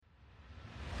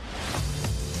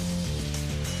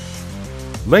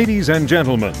Ladies and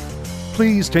gentlemen,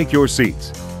 please take your seats.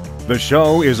 The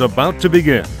show is about to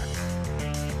begin.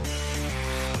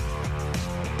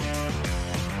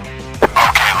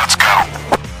 Okay, let's go.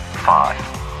 5,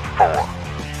 4,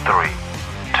 3,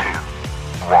 2,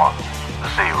 1,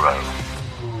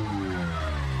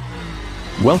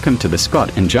 0. Welcome to the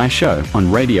Scott and Jye Show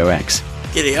on Radio X,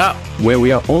 Giddy up. where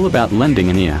we are all about lending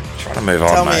an ear. Trying to move on,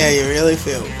 Tell me mate. how you really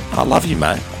feel. I love you,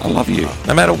 mate. I love you.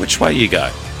 No matter which way you go.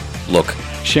 Look.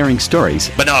 Sharing stories,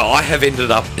 But no, I have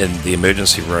ended up in the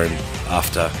emergency room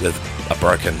after with a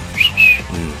broken...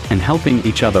 and helping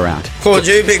each other out. Called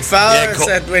you, big fella, Yeah, and cool.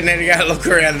 said we need to go look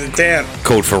around the town.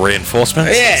 Called for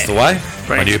reinforcements. Yeah. That's the way.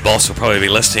 My new boss will probably be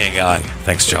listening and going,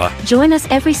 thanks, Jye. Join us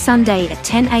every Sunday at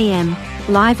 10 a.m,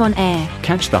 live on air.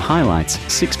 Catch the highlights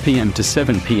 6 p.m. to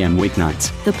 7 p.m.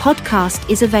 weeknights. The podcast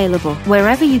is available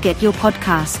wherever you get your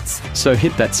podcasts. So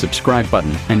hit that subscribe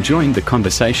button and join the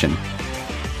conversation.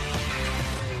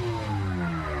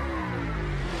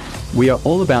 We are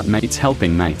all about mates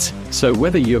helping mates, so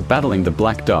whether you're battling the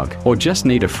black dog or just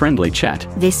need a friendly chat,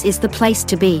 This is the place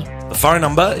to be. The phone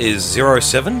number is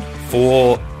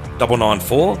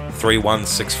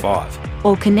 0749943165.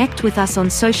 Or connect with us on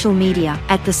social media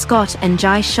at The Scott and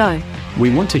Jye Show. we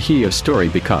want to hear your story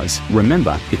because,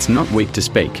 remember, it's not weak to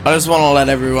speak. I just want to let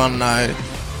everyone know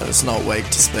that it's not weak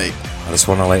to speak. I just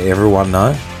want to let everyone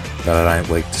know that it ain't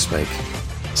weak to speak.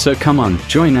 So come on,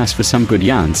 join us for some good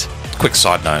yarns. Quick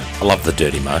side note, I love the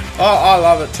dirty mo. Oh, I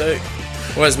love it too.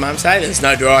 What does Mum say? There's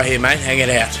no dry here, mate. Hang it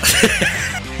out.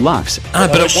 Laughs, Ah,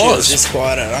 but it Shit, was. just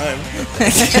quiet at home.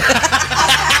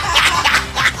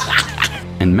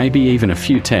 and maybe even a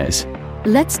few tears.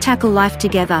 Let's tackle life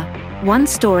together, one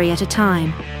story at a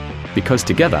time. Because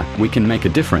together, we can make a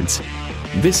difference.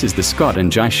 This is the Scott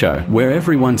and Jye Show, where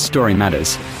everyone's story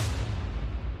matters.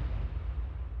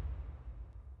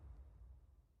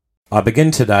 I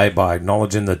begin today by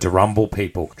acknowledging the Durrumbal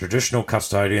people, traditional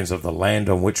custodians of the land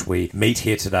on which we meet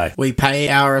here today. We pay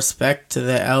our respect to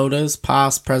the elders,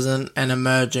 past, present, and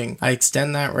emerging. I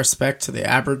extend that respect to the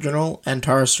Aboriginal and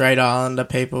Torres Strait Islander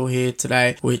people here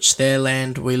today, which their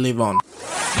land we live on.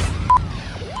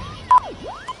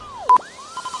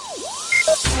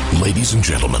 Ladies and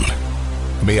gentlemen,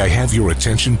 may I have your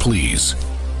attention, please?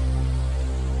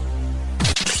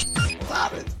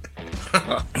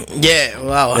 Yeah,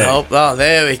 well, Yeah. help. Oh,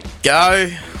 there we go.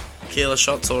 Tequila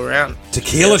shots all around.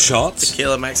 Tequila shots?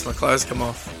 Tequila makes my clothes come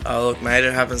off. Oh, look, mate,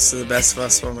 it happens to the best of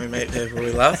us when we meet people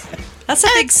we love. That's a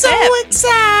big step.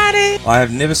 excited! I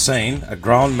have never seen a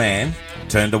grown man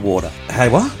turn to water. Hey,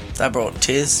 what? That brought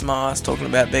tears to my eyes talking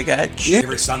about Big H.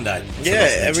 Every Sunday. Yeah,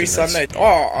 every Sunday.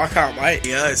 Oh, I can't wait.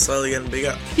 Yeah, it's slowly getting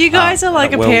bigger. You guys are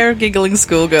like a well- pair of giggling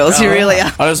schoolgirls. You really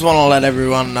are. I just want to let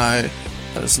everyone know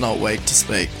that it's not weak to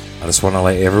speak. I just want to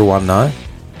let everyone know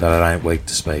that it ain't weak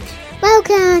to speak.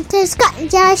 Welcome to Scott and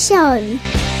Jye Show.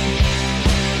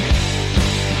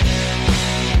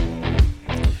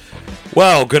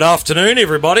 Well, good afternoon,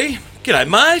 everybody. G'day,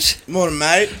 mate. Morning,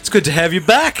 mate. It's good to have you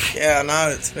back. Yeah, I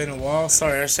know, it's been a while.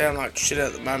 Sorry, I sound like shit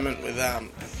at the moment with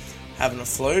having a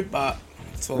flu, but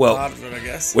it's all Well, part of it, I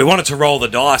guess. We wanted to roll the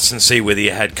dice and see whether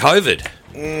you had COVID.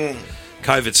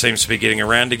 COVID seems to be getting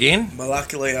around again. But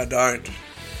luckily, I don't.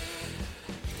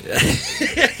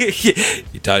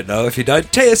 You don't know if you don't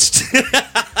test.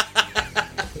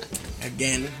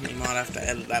 Again, you might have to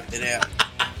edit that bit out.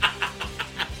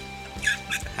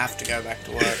 Have to go back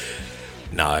to work.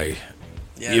 No.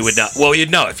 Yes. You would know. Well, you'd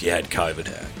know if you had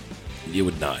COVID. You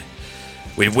would know.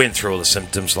 We went through all the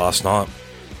symptoms last night.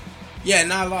 Yeah,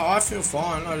 no, like, I feel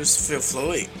fine. I just feel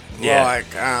fluey. Yeah.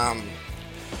 Like,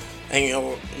 and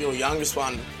your youngest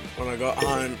one, when I got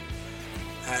home,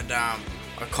 had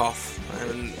a cough,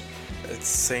 and it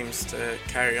seems to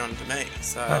carry on to me.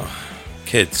 So,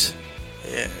 Kids.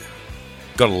 yeah.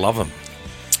 Gotta love them.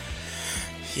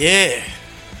 Yeah.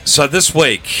 So this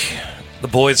week, the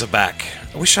boys are back.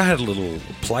 I wish I had a little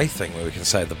play thing where we can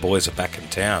say the boys are back in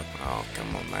town. Oh,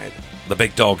 come on, mate. The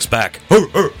big dog's back.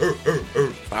 Fucking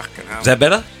hell. Is that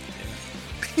better?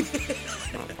 Oh,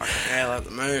 fucking hell at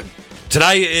the moon.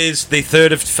 Today is the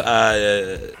 3rd of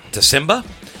December.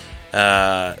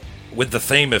 With the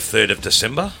theme of 3rd of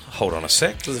December. Hold on a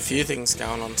sec. There's a few things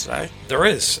going on today. There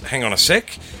is. Hang on a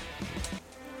sec.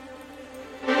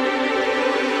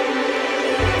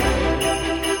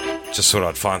 Just thought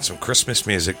I'd find some Christmas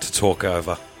music to talk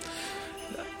over.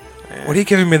 Yeah. What are you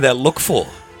giving me that look for?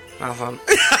 Nothing.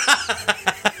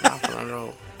 Nothing at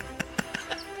all.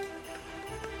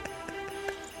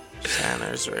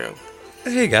 Santa's real.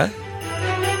 There you go.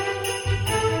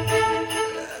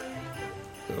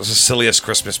 It was the silliest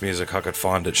Christmas music I could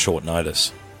find at short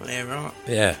notice. Yeah, right.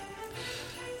 Yeah.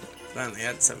 I've only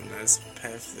had 7 days to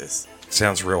prepare for this.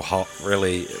 Sounds real hot,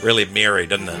 really, really merry,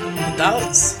 doesn't it? It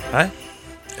does. Hey?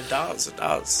 It does.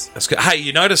 That's good. Hey,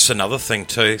 you notice another thing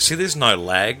too. See, there's no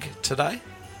lag today.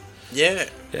 Yeah.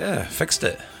 Yeah, fixed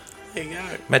it. There you go.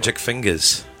 Magic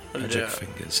fingers. What did Magic you-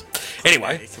 fingers. Clean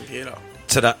Anyway, out your computer.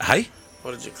 today. Hey?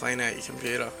 What did you clean out your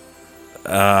computer?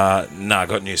 No, I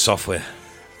got new software.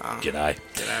 Oh, G'day.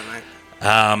 G'day,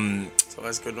 mate. It's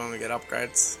always good when we get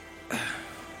upgrades.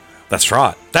 That's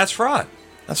right.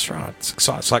 It's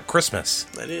exciting. It's like Christmas.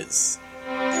 It is.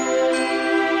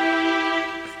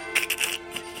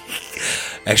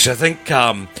 Actually, I think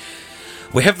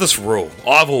we have this rule.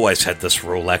 I've always had this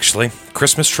rule, actually.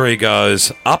 Christmas tree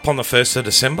goes up on the 1st of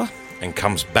December and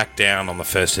comes back down on the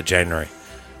 1st of January.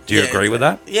 Do you agree with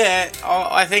that? Yeah,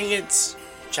 I think it's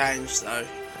changed, though.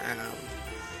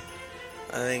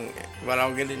 I think, but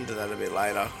I'll get into that a bit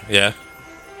later. Yeah.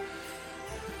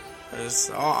 'Cause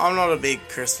I'm not a big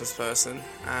Christmas person.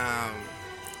 I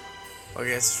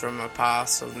guess from my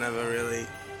past, I've never really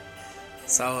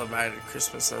celebrated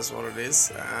Christmas as what it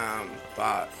is.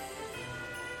 But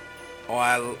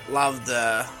I love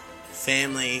the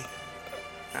family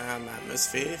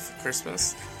atmosphere for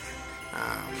Christmas.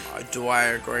 Do I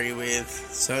agree with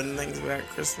certain things about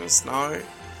Christmas? No.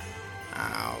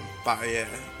 But yeah,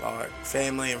 like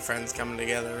family and friends coming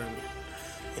together and,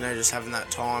 you know, just having that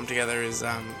time together is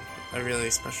a really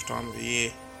special time of the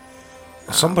year.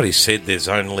 Somebody said there's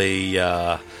only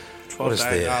 12 what is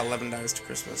days, there? 11 days to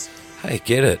Christmas. Hey,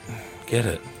 get it.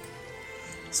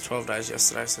 It's 12 days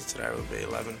yesterday, so today would be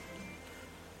 11.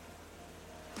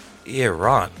 Yeah,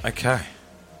 right. Okay.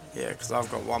 Yeah, because I've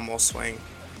got one more swing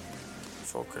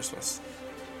before Christmas.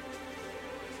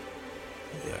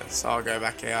 Yeah, so I'll go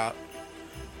back out,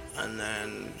 and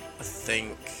then I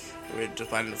think we're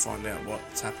just waiting to find out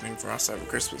what's happening for us over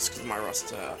Christmas, because my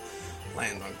roster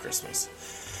land on Christmas.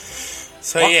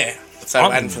 So yeah, so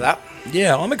waiting for that.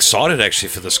 Yeah, I'm excited actually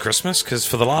for this Christmas because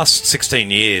for the last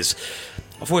 16 years,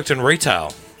 I've worked in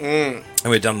retail. And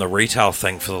we've done the retail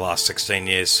thing for the last 16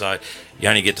 years, so you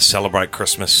only get to celebrate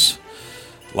Christmas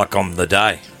like on the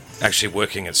day. Actually,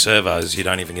 working at servos, you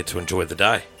don't even get to enjoy the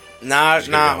day. No, I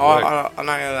know how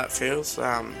that feels.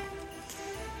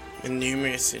 In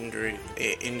numerous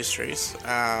industries.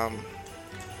 I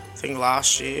think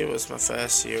last year was my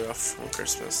first year off from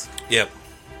Christmas. Yep.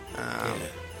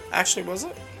 Actually, was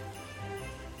it?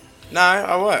 No,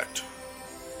 I worked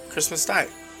Christmas Day.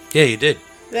 Yeah, you did.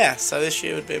 Yeah, so this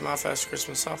year would be my first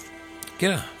Christmas off.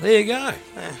 Yeah, there you go.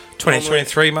 Yeah.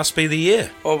 2023 must be the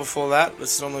year. Or before that,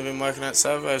 it's normally been working at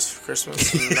servos for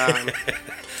Christmas. And,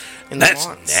 in That's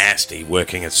the mines. nasty,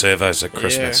 working at servos at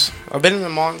Christmas. Yeah. I've been in the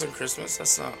mines on Christmas.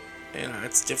 That's not,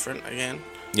 it's different again.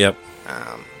 Yep.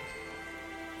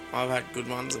 I've had good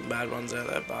ones and bad ones out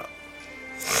there, but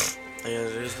yeah,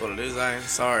 it is what it is, eh?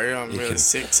 Sorry, I'm really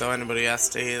sick, so anybody has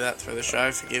to hear that through the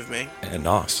show, forgive me. Yeah,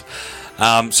 nice.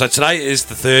 So today is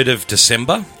the 3rd of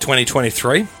December,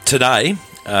 2023. Today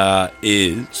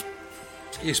is...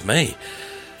 Excuse me.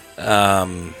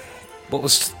 What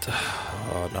was...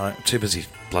 Oh, no, too busy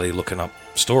bloody looking up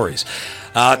stories.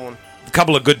 A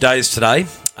couple of good days today.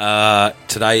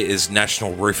 Today is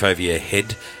National Roof Over Your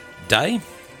Head Day.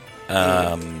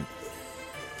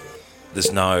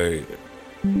 There's no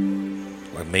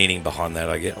meaning behind that,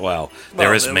 I guess. Well,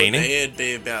 there is meaning. It'd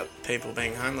be about people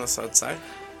being homeless, I'd say.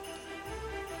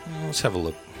 Let's have a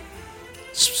look.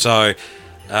 So,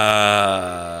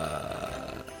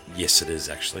 yes, it is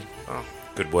actually. Oh.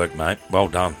 Good work, mate. Well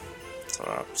done. It's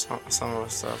alright. Some of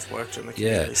us have worked in the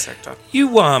community sector. You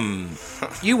went.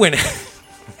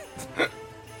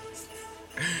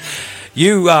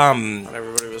 Not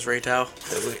everybody was retail.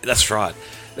 That's right.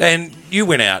 And you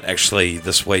went out actually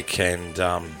this week and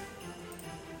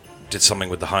did something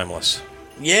with the homeless.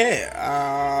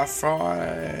 Yeah,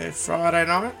 Friday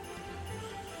night.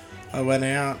 I went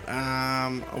out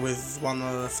with one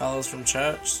of the fellas from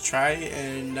church, Trey,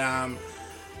 and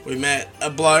we met a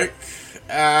bloke.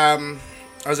 I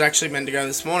was actually meant to go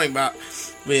this morning, but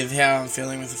with how I'm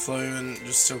feeling with the flu and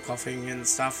just still coughing and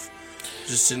stuff,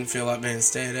 just didn't feel like being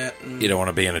stared at. And you don't want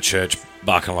to be in a church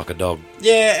barking like a dog.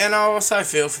 yeah, and I also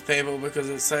feel for people because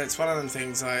it's one of them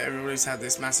things, like everybody's had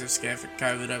this massive scare for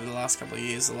COVID over the last couple of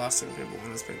years. The last thing people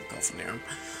want is people coughing near them.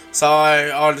 So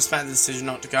I just made the decision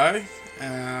not to go.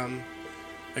 I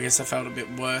guess I felt a bit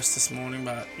worse this morning,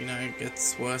 but, it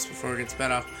gets worse before it gets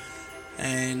better.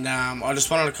 And I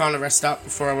just wanted to kind of rest up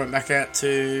before I went back out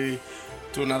to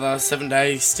do another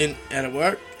 7-day stint out at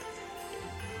work.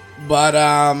 But,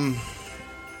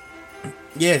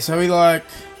 yeah, so we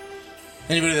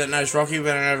anybody that knows Rocky, we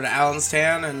went over to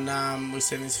Allenstown and we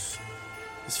seen this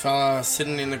this fella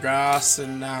sitting in the grass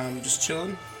and just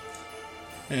chilling.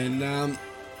 And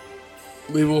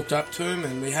we walked up to him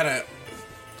and we had a...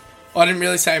 I didn't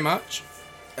really say much.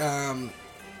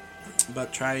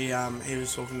 But Trey, he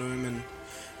was talking to him and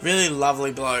really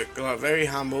lovely bloke, like very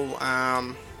humble.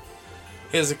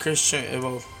 He was a Christian,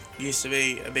 well, used to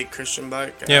be a big Christian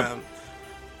bloke. Yep.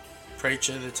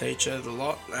 Preacher, the teacher, the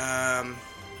lot. And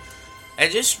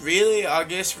just really, I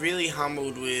guess, really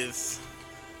humbled with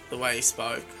the way he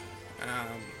spoke.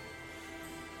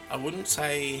 I wouldn't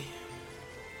say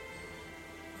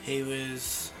he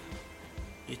was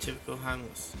your typical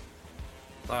homeless.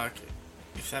 Like,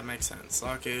 if that makes sense.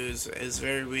 Like, it was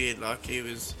very weird. Like, he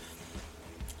was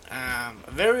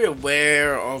very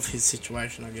aware of his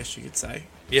situation, I guess you could say.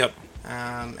 Yep.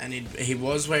 And he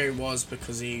was where he was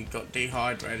because he got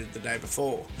dehydrated the day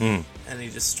before. Mm. And he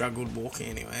just struggled walking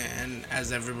anywhere. And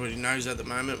as everybody knows at the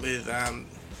moment with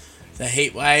the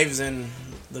heat waves and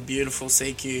the beautiful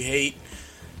CQ heat,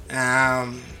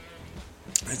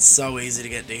 it's so easy to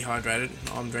get dehydrated.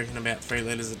 I'm drinking about 3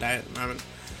 litres a day at the moment.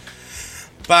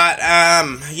 But,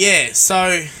 yeah, so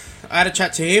I had a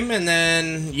chat to him, and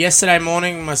then yesterday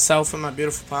morning, myself and my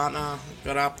beautiful partner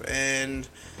got up and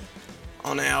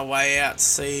on our way out to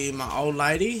see my old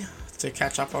lady to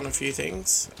catch up on a few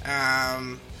things,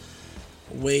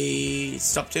 we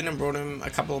stopped in and brought him a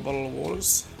couple of bottles of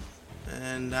waters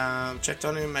and checked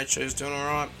on him, made sure he was doing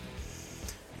alright.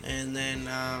 And then,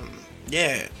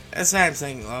 yeah, the same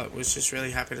thing, like, was just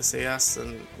really happy to see us.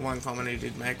 And one comment he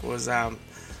did make was,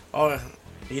 oh,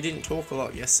 you didn't talk a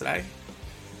lot yesterday.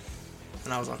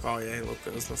 And I was like, oh yeah, look,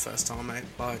 it was my first time, mate.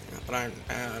 Like, I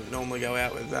don't normally go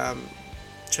out with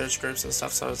church groups and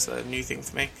stuff, so it's a new thing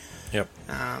for me. Yep.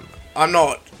 I'm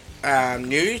not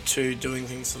new to doing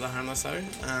things for the homeless though.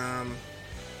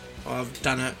 I've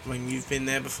done it when you've been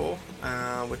there before,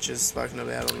 which is spoken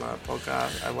about on the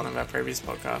podcast, one of our previous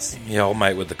podcasts. Yeah, old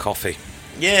mate with the coffee.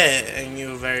 Yeah, and you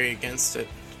were very against it.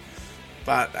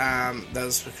 But that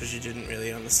was because you didn't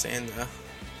really understand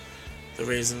the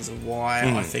reasons of why.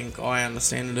 I think I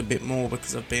understand it a bit more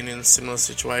because I've been in similar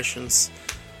situations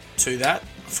to that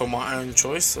for my own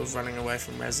choice of running away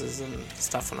from reses and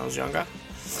stuff when I was younger.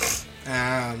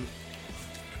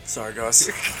 Sorry guys,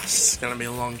 it's going to be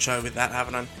a long show with that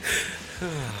happening.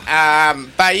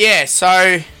 But yeah,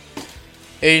 so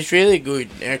it was really good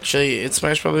actually. It's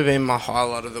most probably been my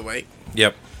highlight of the week.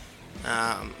 Yep.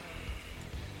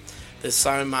 There's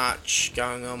so much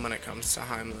going on when it comes to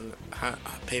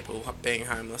people being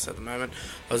homeless at the moment.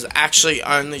 I was actually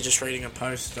only just reading a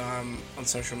post on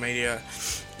social media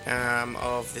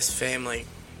of this family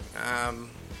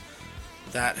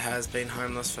that has been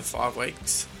homeless for 5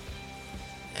 weeks.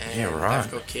 And yeah, right.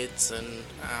 They've got kids, and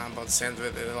by the sounds of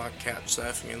it, they're like couch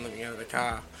surfing and living out of the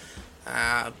car.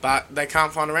 But they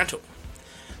can't find a rental.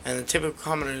 And the typical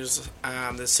comment is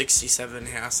there's 67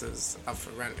 houses up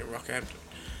for rent in Rockhampton.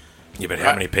 Yeah, but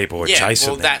how many people are chasing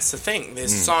them? Well, that's the thing.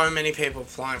 There's so many people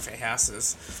applying for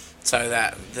houses, so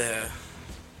that the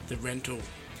rental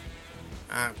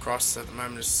costs at the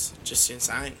moment is just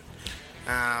insane.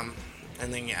 And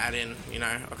then you add in,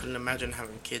 I couldn't imagine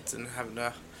having kids and having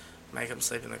to make them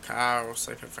sleep in the car or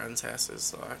sleep at friends'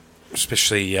 houses. Like,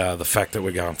 especially the fact that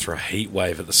we're going through a heat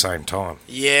wave at the same time.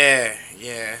 Yeah.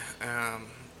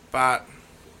 But,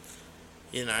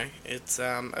 it's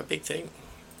a big thing.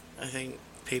 I think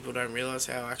people don't realise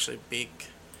how actually big,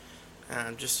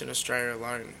 just in Australia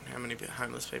alone, how many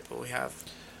homeless people we have.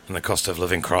 And the cost of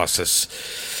living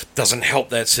crisis doesn't help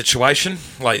that situation.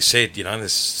 Like you said,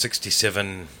 there's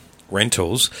 67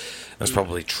 rentals. There's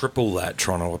probably triple that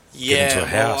trying to get into a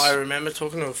house. Well, I remember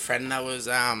talking to a friend that was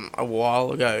a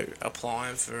while ago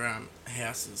applying for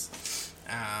houses.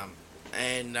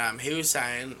 And he was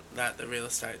saying that the real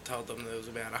estate told them there was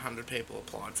about 100 people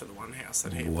applying for the one house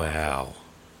that he applied for.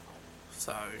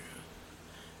 So,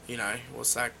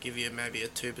 what's that give you? Maybe a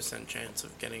 2% chance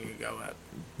of getting a go at.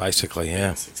 Basically, yeah.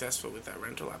 Being successful with that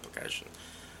rental application.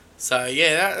 So,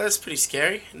 yeah, that's pretty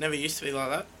scary. It never used to be like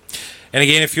that. And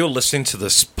again, if you're listening to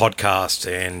this podcast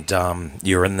and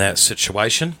you're in that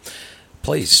situation,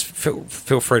 please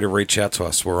feel free to reach out to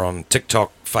us. We're on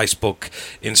TikTok, Facebook,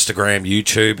 Instagram,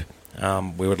 YouTube.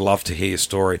 We would love to hear your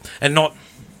story, and not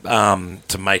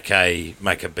to make a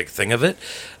big thing of it.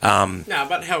 No,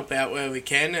 but help out where we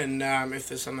can, and if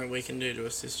there's something we can do to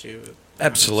assist you,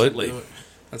 absolutely.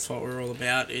 That's what we're all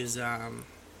about. Is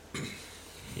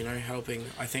helping.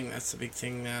 I think that's the big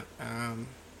thing that.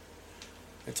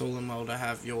 It's all in well to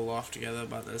have your life together,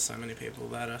 but there's so many people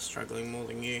that are struggling more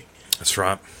than you. That's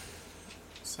right.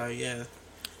 So, yeah.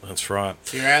 That's right.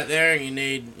 If you're out there and you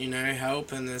need,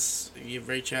 help, and you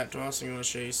reach out to us and you want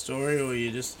to share your story, or you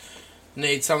just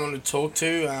need someone to talk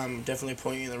to, definitely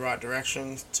point you in the right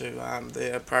direction to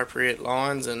the appropriate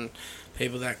lines and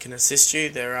people that can assist you.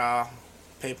 There are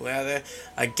people out there.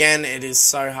 Again, it is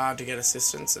so hard to get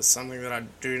assistance. It's something that I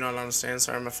do not understand.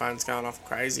 Sorry, my phone's going off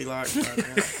crazy like right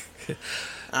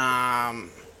now.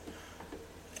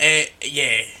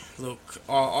 Yeah, look,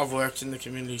 I've worked in the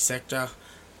community sector,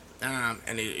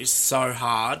 and it is so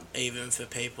hard, even for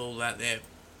people that their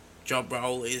job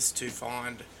role is to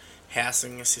find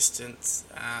housing assistance,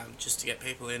 just to get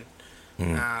people in.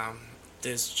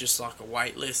 There's just like a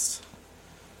wait list.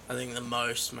 I think the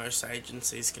most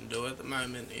agencies can do at the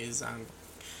moment is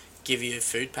give you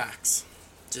food packs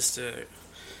just to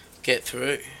get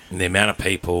through. And the amount of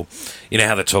people, you know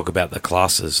how they talk about the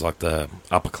classes, like the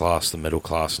upper class, the middle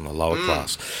class, and the lower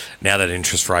class. Now that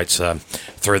interest rates are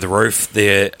through the roof,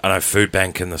 I know Food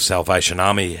Bank and the Salvation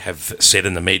Army have said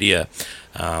in the media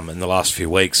in the last few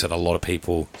weeks that a lot of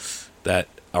people that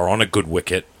are on a good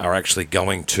wicket are actually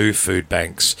going to food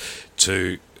banks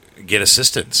to get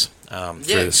assistance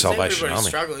through the Salvation Army.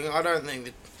 Struggling. I don't think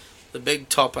that the big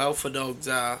top alpha dogs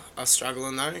are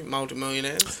struggling though.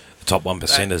 Multi-millionaires. The top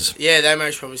 1%ers. They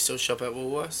most probably still shop at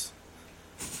Woolworths.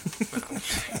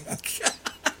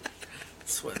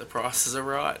 That's where the prices are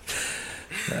right.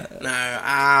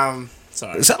 No,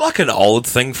 sorry. Is that like an old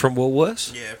thing from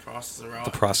Woolworths? Yeah, prices are right.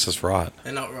 The price is right.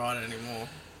 They're not right anymore.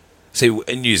 See,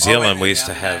 in New Zealand, we used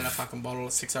to have a fucking bottle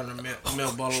of 600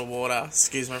 ml bottle of water.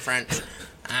 Excuse my French.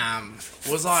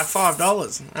 Was like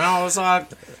 $5, and I was like,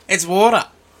 "It's water."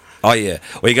 Oh yeah,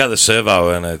 well you go to the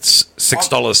servo and it's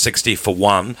 $6.60 for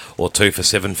one or two for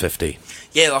 $7.50.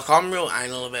 Yeah, like I'm real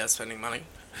anal about spending money.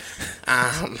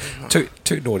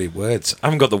 Two naughty words. I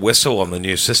haven't got the whistle on the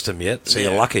new system yet, so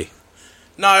you're lucky.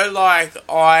 No, like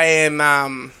I am.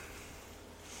 I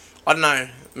don't know.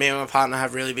 Me and my partner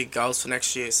have really big goals for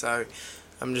next year, so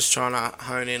I'm just trying to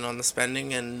hone in on the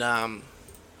spending and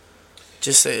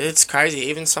just it's crazy.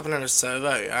 Even stopping at a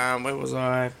servo. Where was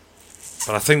I?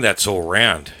 But I think that's all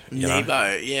round.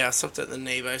 Nebo, yeah, I stopped at the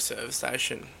Nebo service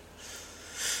station,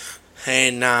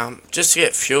 and just to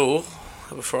get fuel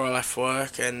before I left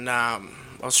work, and I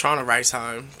was trying to race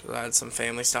home because I had some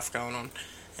family stuff going on,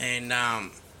 and I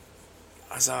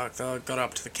got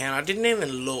up to the counter. I didn't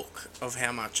even look of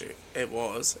how much it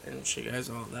was, and she goes,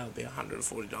 "Oh, that'll be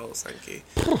 $140, thank you."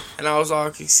 And I was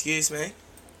like, "Excuse me."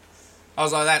 I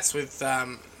was like, "That's with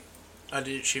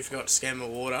she forgot to scan my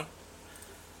water."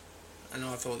 And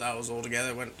I thought that was all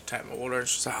together. Went to take my water, and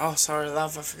she's like, "Oh, sorry,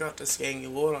 love, I forgot to scan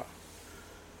your water."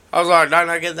 I was like, "Don't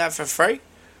I get that for free?"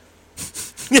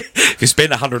 If you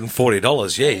spend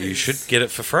 $140, you should get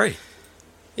it for free.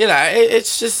 You know,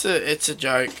 it's just it's a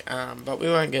joke, but we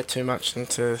won't get too much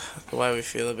into the way we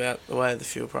feel about the way the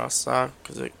fuel prices are,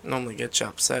 because it normally gets you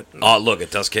upset. Oh, look,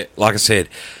 it does get, like I said,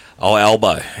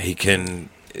 Albo,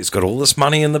 he's got all this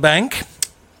money in the bank.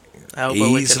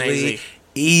 Albo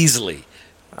Easily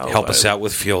help us out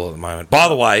with fuel at the moment. By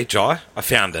the way, Jye, I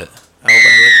found it. Albo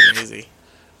looking easy.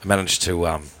 I managed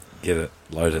to get it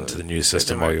loaded into the new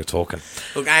system while you were talking.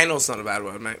 Look, anal's not a bad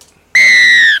word, mate.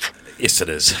 Yes, it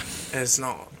is. It's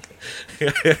not.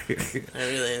 It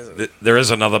really isn't. There is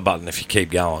another button if you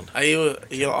keep going. Are you?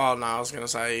 Oh no, I was going to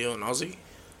say, are you an Aussie?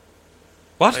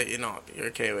 What? But you're not. You're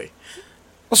a Kiwi.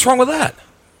 What's wrong with that?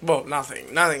 Well,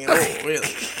 nothing at all, really.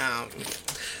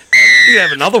 You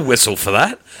have another whistle for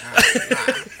that.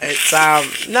 It's I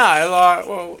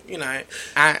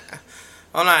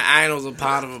know anal's a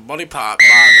part of a body part,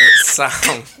 but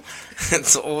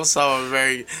it's also a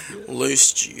very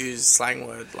loose used slang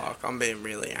word. Like, I'm being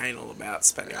really anal about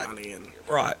spending money and...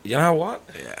 Right, you know what?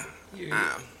 Yeah.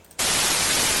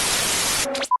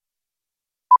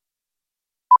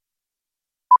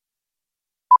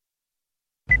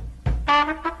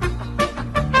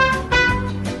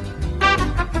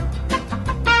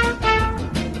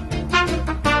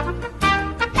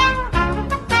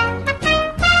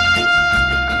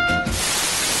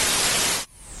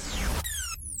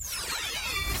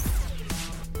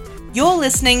 You're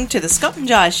listening to the Scott and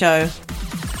Jye Show.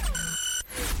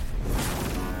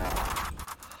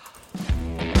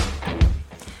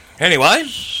 Anyway,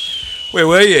 where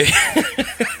were you?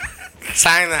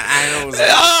 Saying that anal was...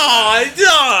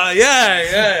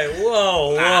 yeah.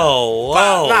 Whoa.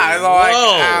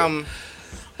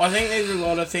 I think there's a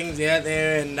lot of things out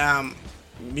there, and,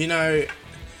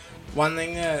 one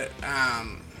thing that I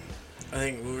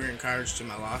think we were encouraged in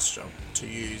my last job to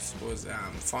use was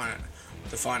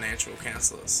the financial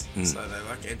counsellors. So they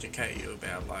educate you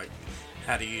about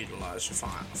how to utilise your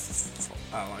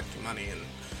your money and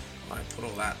put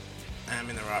all that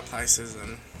in the right places.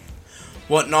 And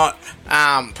whatnot.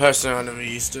 Personally, I never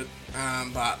used it,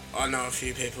 but I know a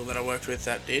few people that I worked with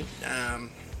that did.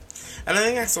 And I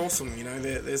think that's awesome. You know,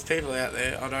 there's people out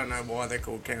there. I don't know why they're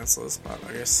called counsellors, but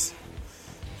I guess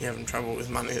you're having trouble with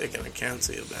money, they're going to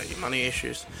counsel you about your money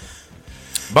issues.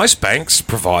 Most banks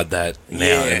provide that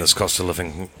now in this cost of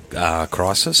living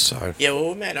crisis. So yeah, well,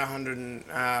 we made 100,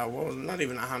 not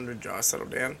even 100, Jye, settle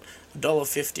down.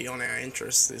 $1.50 on our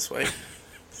interest this week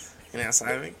in our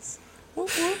savings.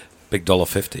 Big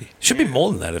 $1.50. Should be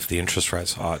more than that if the interest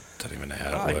rate's high. I don't even know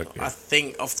how it works. I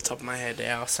think off the top of my head,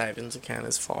 our savings account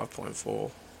is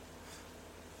 5.4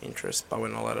 interest, but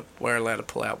we're allowed to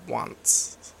pull out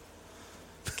once.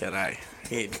 G'day,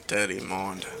 you dirty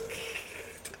mind.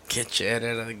 Get you out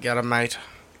of the gutter, mate.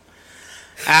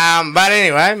 But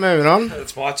anyway, moving on.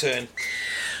 It's my turn.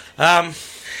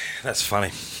 That's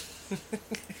funny.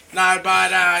 No,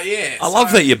 but yeah. I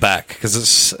love that you're back because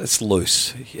it's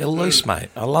loose. You're loose, mate.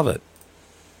 I love it.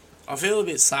 I feel a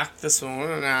bit sucked this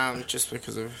morning, just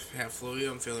because of how fluey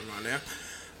I'm feeling right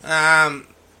now.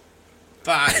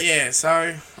 But yeah, so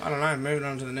I don't know. Moving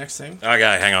on to the next thing. Okay,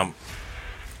 hang on.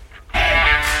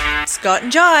 Scott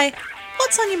and Jye,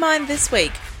 what's on your mind this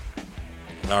week?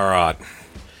 All right.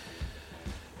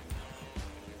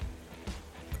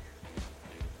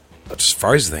 I just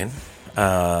froze then.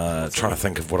 Trying to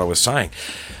think of what I was saying.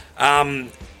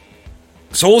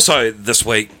 So also this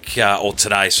week, or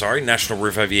today, sorry, National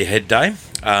Roof Over Your Head Day.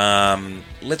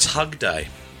 Let's Hug Day.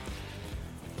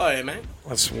 Oh yeah, mate.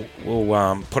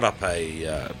 We'll put up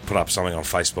something on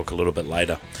Facebook a little bit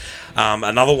later.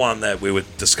 Another one that we were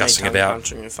discussing about.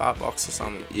 Punching your fart box or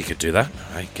something. You could do that.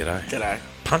 Hey, g'day. G'day.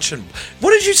 Punching.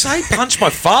 What did you say? Punch my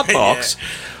fart box. Yeah.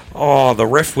 Oh, the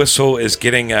ref whistle is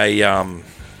getting a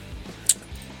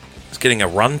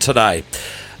run today.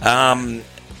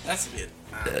 That's a bit.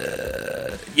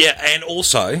 Yeah, and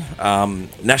also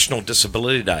National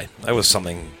Disability Day. That was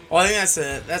something. Well, I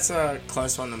think that's a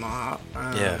close one to my heart.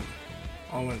 Yeah.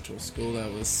 I went to a school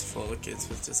that was full of kids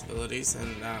with disabilities,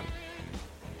 and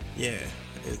yeah,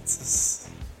 it's.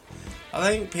 I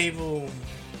think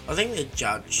they're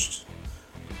judged.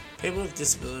 People with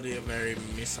disability are very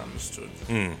misunderstood.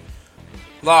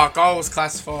 Like, I was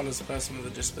classified as a person with a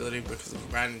disability because of a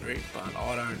brain injury, but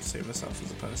I don't see myself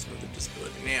as a person with a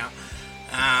disability now.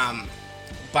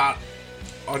 But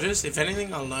if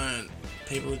anything, I learned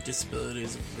people with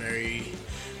disabilities are very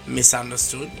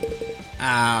misunderstood.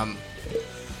 I'm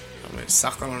going to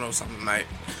suck on it or something, mate.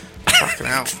 Fucking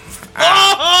hell.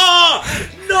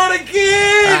 Not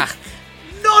again!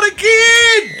 Not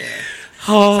again! Yeah.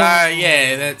 So,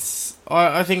 yeah, that's...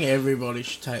 I think everybody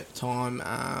should take the time,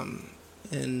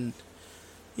 and...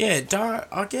 Yeah,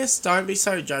 don't be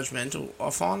so judgmental. I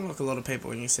find, like, a lot of people,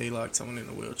 when you see, like, someone in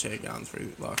a wheelchair going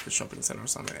through, like, a shopping centre or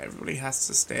something, everybody has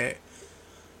to stare.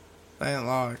 They don't,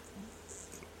 like...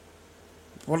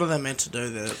 What are they meant to do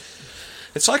there?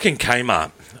 It's like in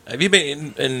Kmart. Have you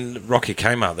been in Rocky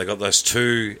Kmart? They got those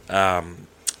two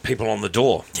people on the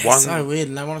door. Yeah, it's so weird,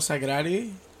 and they want to say good day to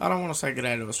you. I don't want to say good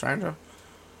day to a stranger.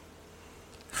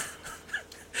 I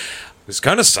was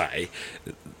going to say...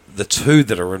 The two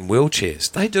that are in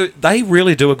wheelchairs, they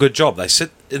really do a good job. They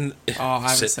sit in. Oh,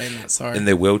 I haven't seen that. Sorry. In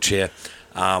their wheelchair,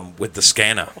 with the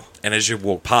scanner, and as you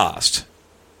walk past,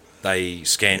 they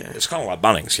scan. Yeah. It's kind of like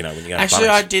Bunnings, you know, when you go. Actually,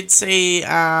 to Bunnings. I did see.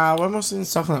 When was I in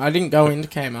Stockholm? I didn't go into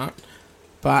Kmart,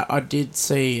 but I did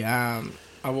see. I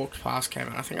walked past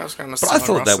Kmart. I think I was going to. But I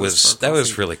thought that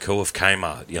was really cool of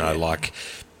Kmart. You know, like.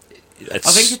 I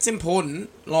think it's important.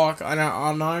 Like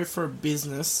I know for a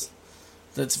business.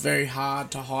 That's very hard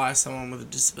to hire someone with a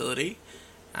disability.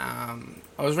 I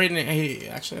was reading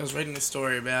a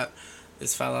story about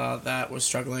this fella that was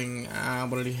struggling.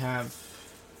 What did he have?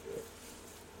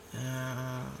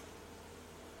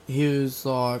 He was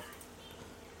like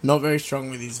not very strong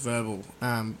with his verbal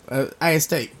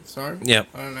ASD. Sorry. Yeah.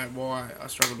 I don't know why I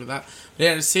struggled with that. But he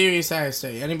had a serious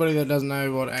ASD. Anybody that doesn't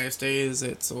know what ASD is,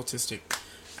 it's autistic.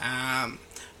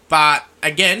 But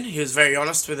again, he was very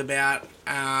honest about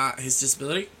his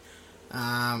disability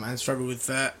and struggled with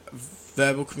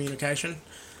verbal communication.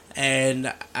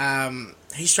 And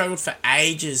he struggled for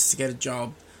ages to get a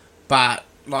job. But,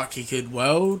 like, he could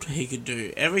weld, he could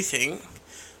do everything.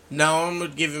 No one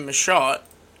would give him a shot.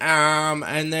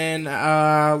 And then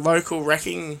local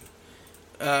wreckers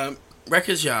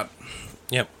yard.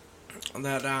 Yep.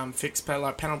 That fixed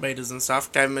panel beaters and stuff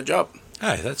gave him a job.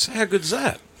 Hey, how good's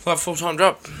that? Like, full-time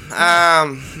job.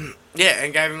 Yeah,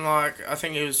 and gave him, like, I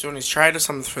think he was doing his trade or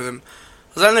something for them.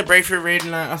 I was only briefly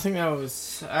reading that. I think that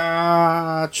was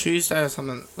Tuesday or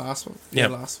something last week.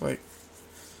 Yep. Last week.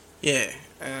 Yeah.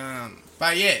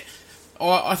 But, yeah,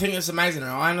 I think it's amazing.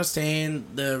 I understand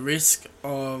the risk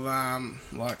of,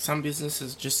 like, some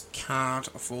businesses just can't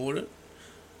afford it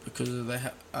because of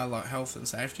their like health and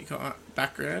safety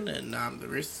background and the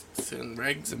risks and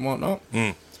regs and whatnot.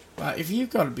 But if you've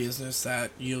got a business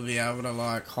that you'll be able to,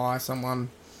 like, hire someone,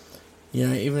 you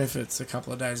know, even if it's a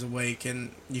couple of days a week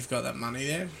and you've got that money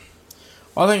there,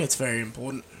 I think it's very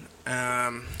important.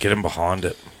 Get them behind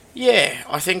it. Yeah,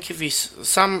 I think if you...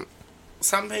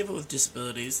 Some people with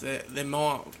disabilities, they're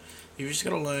mild. You've just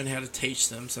got to learn how to teach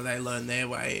them so they learn their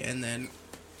way, and then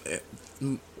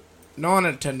 9 out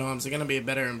of 10 times they're going to be a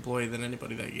better employee than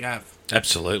anybody that you have.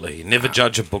 Absolutely. Never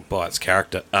judge a book by its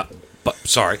character.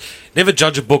 Never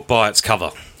judge a book by its cover.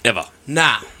 Ever.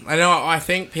 Nah. I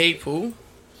think people...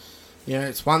 You know,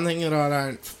 it's one thing that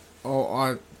I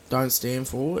don't stand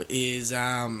for is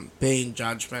being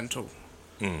judgmental.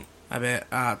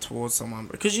 About towards someone,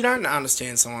 because you don't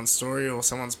understand someone's story or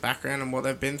someone's background and what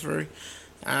they've been through.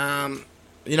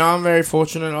 You know, I'm very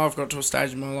fortunate. I've got to a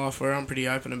stage in my life where I'm pretty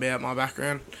open about my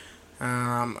background,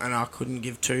 and I couldn't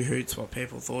give two hoots what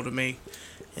people thought of me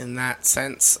in that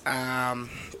sense.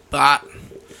 But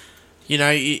you know,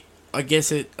 I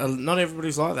guess not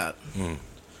everybody's like that. A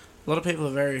lot of people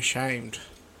are very ashamed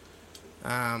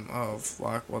of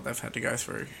like what they've had to go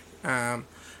through. And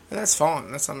that's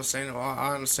fine. That's understandable.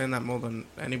 I understand that more than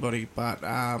anybody. But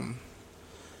at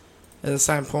the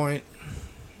same point,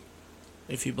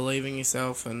 if you believe in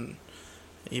yourself and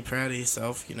you're proud of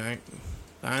yourself, you know,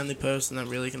 the only person that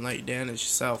really can let you down is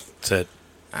yourself. That's it.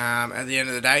 At the end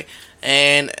of the day.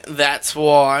 And that's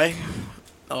why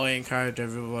I encourage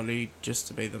everybody just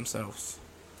to be themselves.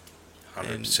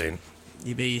 100%.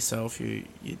 You be yourself, you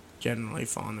generally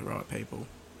find the right people.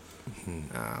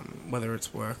 Whether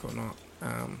it's work or not.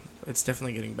 It's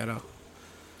definitely getting better.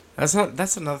 That's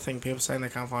another thing. People saying they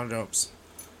can't find jobs.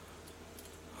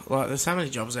 Like, there's so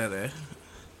many jobs out there.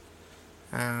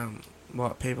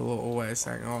 Like, people are always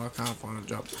saying, "Oh, I can't find a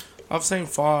job." I've seen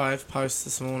 5 posts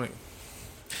this morning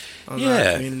on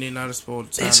the community notice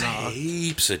board. There's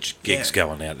heaps of gigs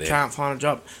going out there. Can't find a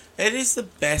job. It is the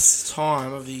best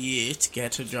time of the year to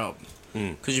get a job.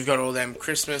 Because you've got all them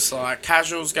Christmas like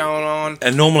casuals going on,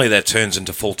 and normally that turns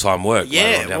into full-time work.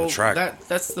 Yeah, down the track.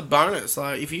 That's the bonus.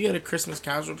 Like, if you get a Christmas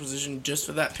casual position just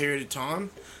for that period of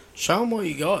time, show them what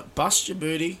you got, bust your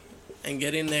booty, and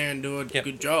get in there and do a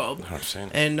good job.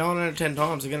 100%. And 9 out of 10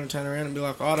 times they're going to turn around and be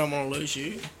like, "I don't want to lose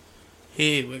you.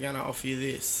 Here, we're going to offer you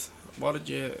this." Why did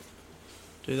you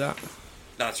do that? No,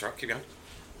 that's right. Keep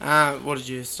going. What did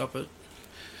you stop it?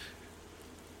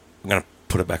 I'm going to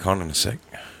put it back on in a sec.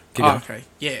 Okay,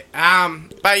 yeah.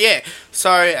 But yeah, so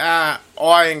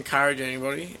I encourage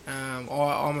anybody.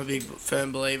 I'm a big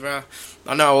firm believer.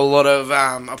 I know a lot of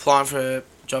applying for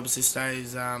jobs these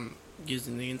days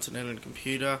using the internet and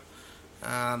computer.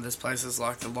 There's places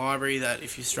like the library that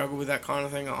if you struggle with that kind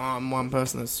of thing, I'm one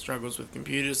person that struggles with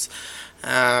computers.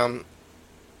 And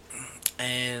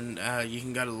you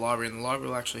can go to the library and the library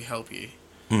will actually help you.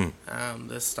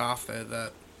 There's staff there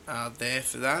that are there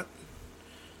for that.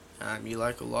 Your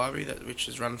local library, which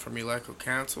is run from your local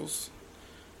councils.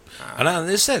 I know,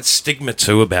 there's that stigma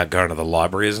too about going to the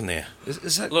library, isn't there?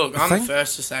 Is that Look, I'm thing? the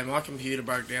first to say my computer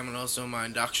broke down when I was doing my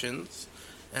inductions,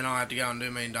 and I had to go and do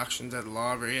my inductions at the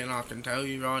library, and I can tell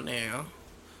you right now,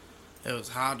 it was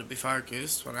hard to be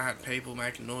focused when I had people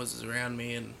making noises around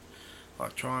me and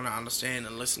like trying to understand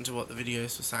and listen to what the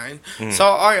videos were saying. So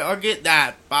I get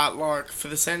that, but like for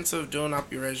the sense of doing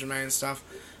up your resume and stuff,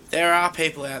 there are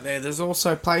people out there. There's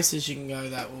also places you can go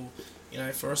that will, you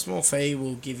know, for a small fee,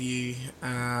 will give you,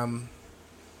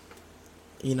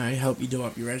 you know, help you do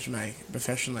up your resume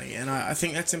professionally. And I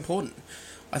think that's important.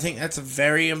 I think that's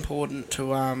very important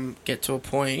to get to a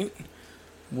point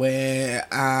where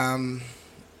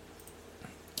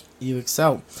you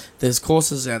excel. There's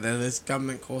courses out there. There's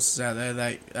government courses out there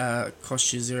that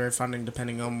cost you zero funding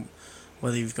depending on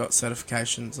whether you've got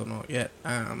certifications or not yet.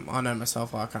 I know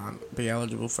myself, I can't be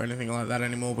eligible for anything like that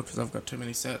anymore because I've got too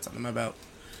many certs under my belt.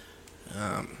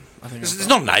 I think There's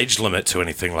not an age limit to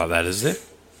anything like that, is there?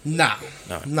 Nah.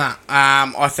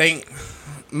 I think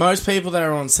most people that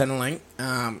are on Centrelink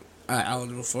are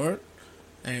eligible for it,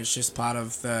 and it's just part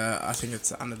of I think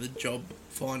it's under the job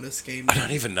finder scheme. I don't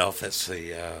even know if that's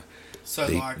the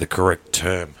correct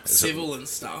term. Civil and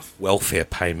stuff. Welfare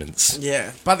payments.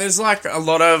 Yeah, but there's like a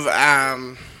lot of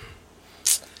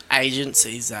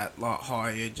agencies that like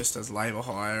hire you just as labour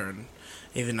hire, and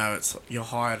even though you're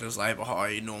hired as labour hire,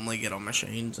 you normally get on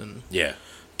machines and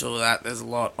do that. There's a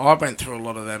lot. I went through a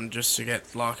lot of them just to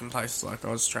get like in places like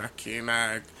Austrac,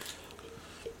 QMag,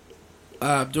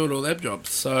 doing all their jobs.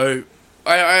 So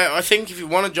I think if you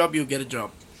want a job, you'll get a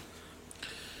job.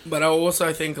 But I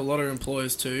also think a lot of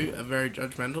employers too are very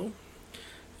judgmental.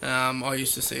 I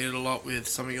used to see it a lot with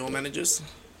some of your managers.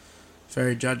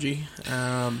 Very judgy.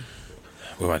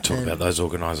 We won't talk about those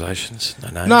organisations. No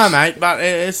names. No, mate, but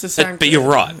it's the same. But you're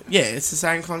right. Yeah, it's the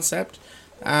same concept.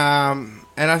 And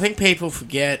I think people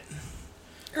forget.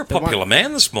 You're a popular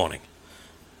man this morning.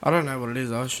 I don't know what it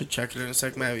is. I should check it in a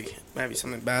sec. Maybe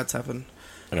something bad's happened.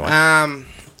 Anyway.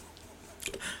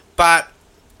 But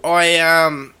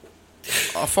I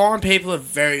find people are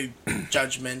very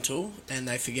judgmental and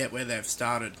they forget where they've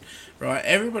started. Right,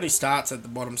 everybody starts at the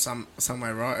bottom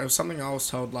somewhere, right? It was something I was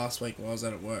told last week while I was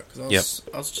at work because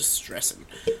I was just stressing,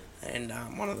 and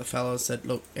one of the fellows said,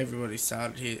 "Look, everybody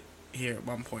started here at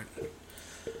one point."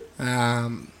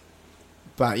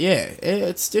 But yeah,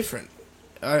 it's different.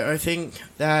 I think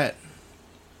that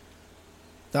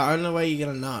the only way you're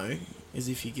gonna know is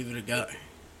if you give it a go.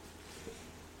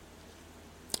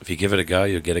 If you give it a go,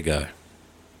 you'll get a go.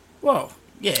 Well,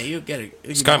 yeah, you'll get it.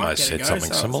 ScoMo said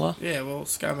something similar. Yeah, well,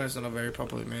 ScoMo's not a very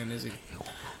popular man, is he?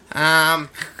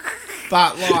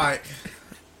 But, like,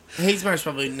 he's most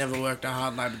probably never worked a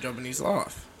hard labour job in his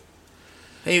life.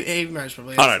 He most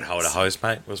probably... I don't hold a hose,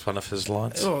 mate, was one of his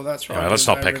lines. Oh, that's right. Anyway, let's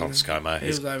not pick on ScoMo. He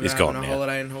was over he's gone on a now.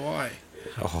 holiday in Hawaii.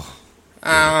 Oh.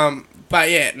 But,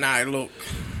 yeah, no, look,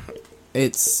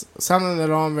 it's something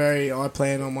that I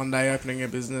plan on one day opening a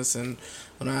business, and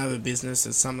when I have a business,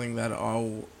 it's something that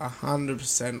I'll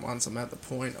 100%, once I'm at the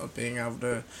point of being able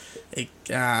to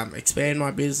expand my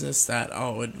business, that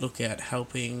I would look at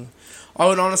helping. I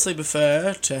would honestly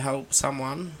prefer to help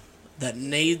someone that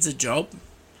needs a job,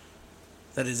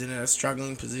 that is in a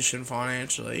struggling position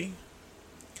financially,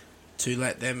 to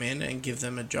let them in and give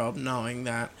them a job, knowing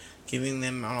that giving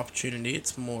them an opportunity,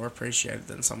 it's more appreciated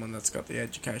than someone that's got the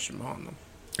education behind them.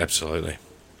 Absolutely.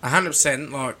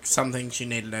 100%, like, some things you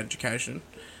need an education.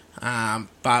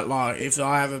 But, like, if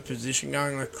I have a position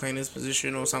going, like a cleaner's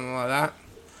position or something like that,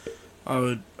 I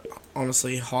would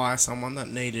honestly hire someone that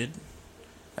needed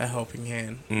a helping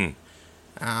hand.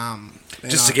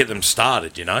 Just to get them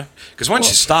started, you know? Because once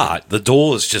you start, the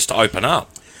doors just open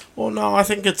up. Well, no, I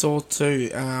think it's all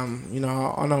too, you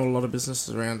know, I know a lot of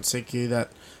businesses around CQ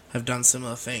that have done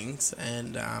similar things,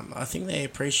 and I think they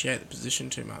appreciate the position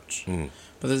too much.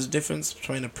 But there's a difference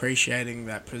between appreciating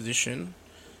that position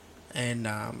and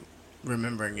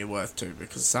remembering your worth too,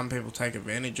 because some people take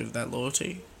advantage of that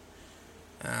loyalty.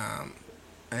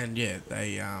 And yeah,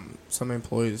 they some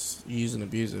employees use and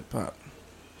abuse it, but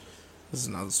this is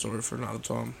another story for another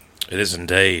time. It is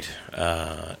indeed.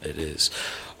 It is.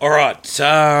 All right,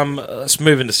 let's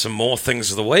move into some more things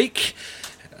of the week.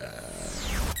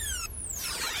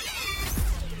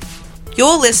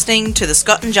 You're listening to the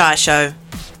Scott and Jye Show,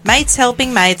 Mates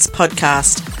Helping Mates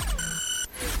podcast.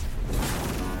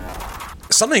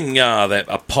 Something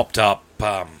that popped up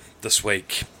this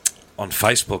week on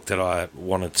Facebook that I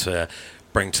wanted to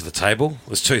bring to the table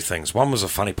was two things. One was a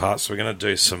funny part, so we're going to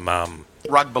do some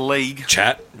rugby league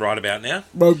chat right about now.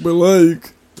 Rugby league.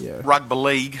 Yeah. Rugby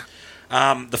league.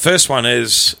 The first one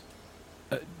is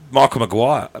Michael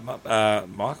Maguire.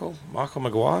 Michael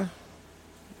Maguire?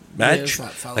 Madge,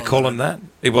 they call him that.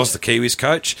 He was the Kiwis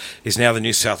coach. He's now the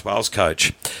New South Wales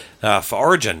coach for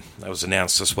Origin. That was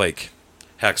announced this week.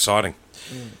 How exciting.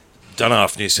 Don't know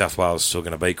if New South Wales is still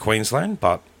going to be Queensland,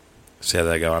 but see how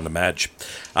they go under Madge.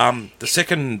 The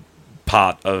second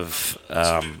part of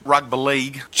rugby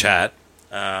league chat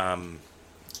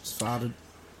Just farted.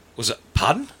 was it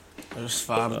pardon? I just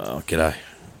farted. Oh, g'day.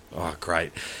 Oh,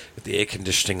 great. With the air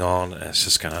conditioning on, it's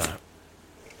just gonna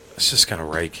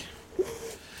reek.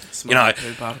 You know,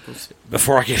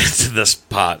 before I get into this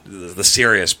part, the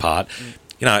serious part,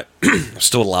 you know, I'm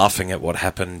still laughing at what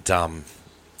happened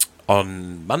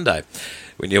on Monday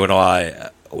when you and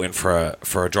I went for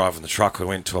a drive in the truck. We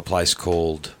went to a place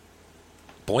called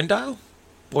Boyndale.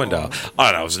 I don't know.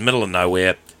 It was in the middle of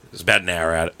nowhere. It was about an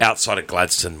hour out outside of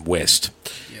Gladstone West,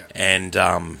 and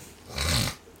every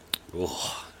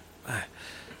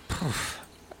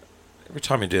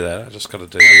time you do that, I just got to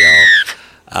do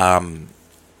the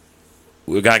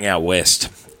we were going out west,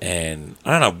 and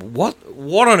I don't know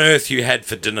what on earth you had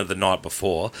for dinner the night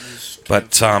before,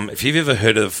 but if you've ever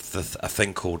heard of a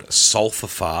thing called sulphur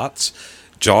farts,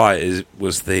 Jye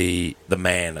was the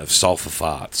man of sulphur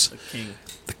farts,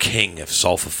 the king of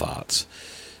sulphur farts.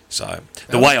 So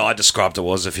the way I described it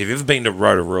was, if you've ever been to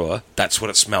Rotorua, that's what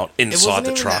it smelled inside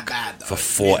the truck for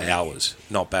 4 hours.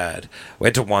 Not bad. We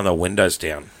had to wind the windows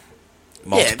down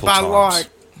multiple times. Like,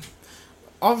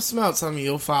 I've smelled some of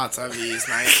your farts over the years,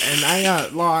 mate, and they are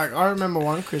like. I remember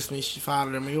one Christmas you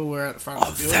farted, and we all were at the front.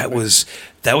 of the building.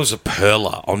 That was a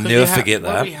perler. I'll never forget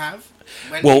that. What did we have?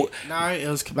 No, it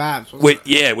was kebabs.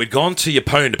 We'd gone to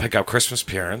Yapone to pick up Christmas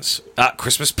presents,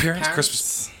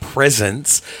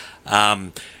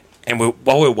 and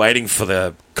while we were waiting for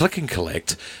the click and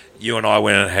collect, you and I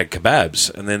went and had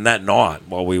kebabs, and then that night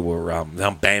while we were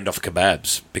banned off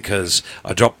kebabs because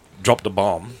I dropped a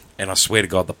bomb, and I swear to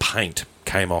God the paint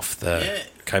came off the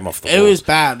It wall. was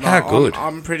bad. How good?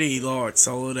 I'm pretty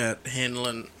solid at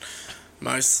handling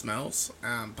most smells,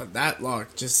 but that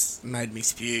just made me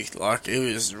spew.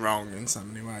 It was wrong in so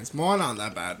many ways. Mine aren't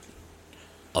that bad.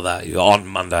 Oh, on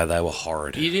Monday they were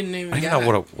horrid. You didn't even. I don't know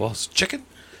what it was. Chicken?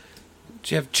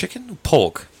 Did you have chicken?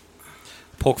 Pork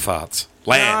farts.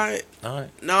 Lamb?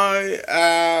 No.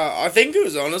 I think it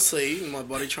was honestly my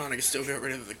body trying to still get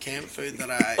rid of the camp food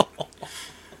that I ate.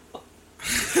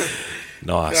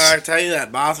 Nice. I tell you,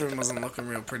 that bathroom wasn't looking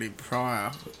real pretty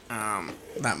prior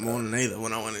that morning either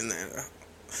when I went in there to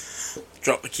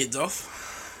drop the kids off.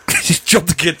 Drop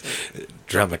the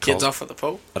kids off at the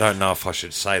pool. I don't know if I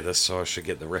should say this, so I should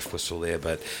get the ref whistle there,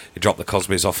 but you dropped the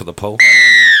Cosbys off at the pool.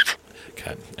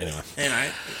 Okay, anyway.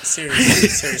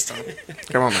 Serious time.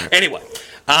 Come on, mate. Anyway,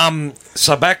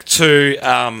 so back to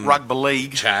Rugby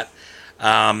league chat.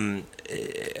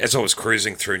 As I was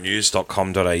cruising through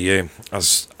news.com.au, I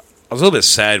was a little bit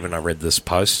sad when I read this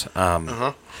post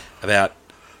about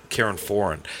Kieran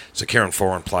Foran. So Kieran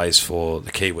Foran plays for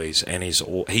the Kiwis, and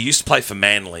he used to play for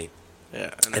Manly,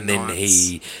 and then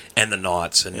the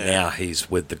Knights, and now he's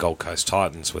with the Gold Coast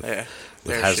Titans with they're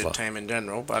Hasler. A shit team in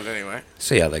general, but anyway.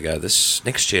 See how they go this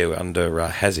next year under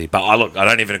Hazzy. But I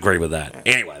don't even agree with that.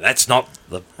 Anyway, that's not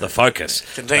the focus.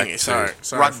 Continue. Sorry.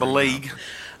 Rugby league.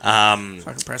 If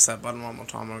I can press that button one more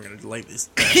time, I'm going to delete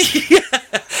this.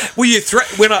 Well,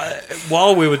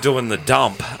 while we were doing the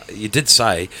dump, you did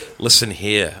say, "Listen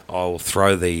here, I'll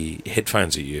throw the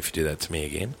headphones at you if you do that to me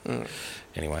again."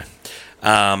 Anyway,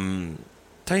 don't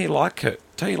you like it?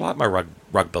 Don't you like my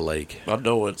rugby league? I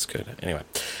do it. It's good. Anyway,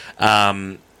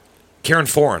 Kieran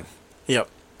Foran. Yep.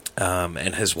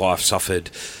 And his wife suffered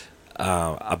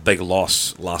a big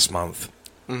loss last month.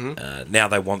 Now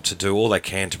they want to do all they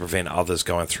can to prevent others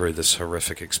going through this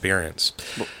horrific experience.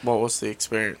 What was the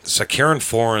experience? So Kieran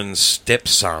Foran's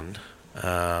stepson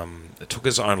took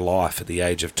his own life at the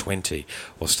age of 20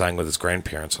 while staying with his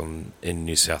grandparents in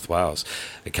New South Wales.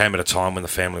 It came at a time when the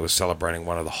family was celebrating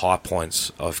one of the high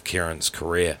points of Kieran's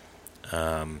career.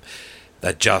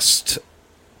 They'd just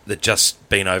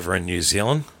been over in New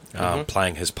Zealand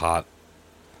playing his part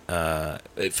for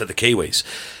the Kiwis.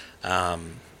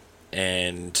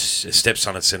 And his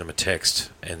stepson had sent him a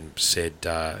text and said,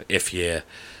 F yeah,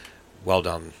 well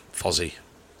done, Fozzie.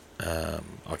 I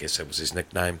guess that was his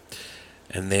nickname.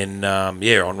 And then,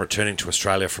 on returning to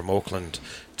Australia from Auckland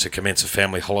to commence a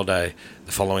family holiday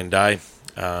the following day,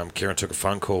 Kieran took a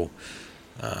phone call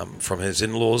from his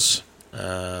in-laws,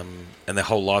 and their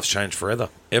whole lives changed forever,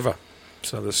 ever.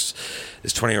 So this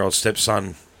 20-year-old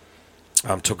stepson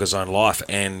took his own life,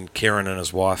 and Kieran and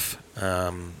his wife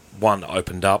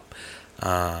opened up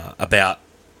about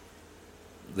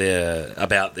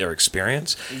their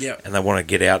experience, and they want to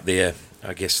get out there.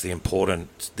 I guess the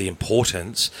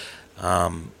importance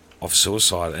of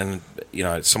suicide, and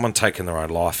someone taking their own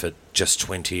life at just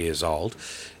 20 years old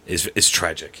is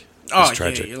tragic.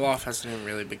 Tragic. Your life hasn't even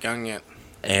really begun yet.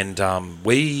 And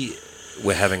we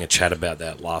were having a chat about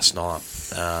that last night.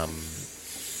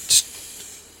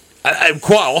 And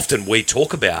quite often we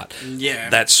talk about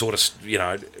that sort of,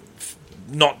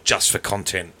 not just for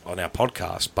content on our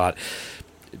podcast, but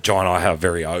Jye and I are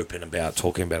very open about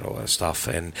talking about all that stuff.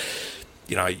 And,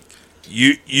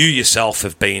 you yourself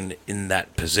have been in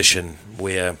that position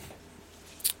where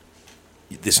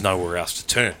there's nowhere else to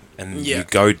turn. And you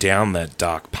go down that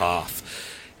dark path.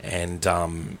 And,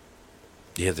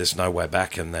 there's no way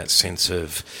back in that sense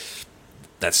of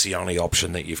that's the only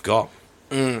option that you've got.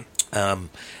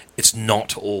 It's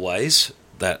not always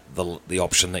that the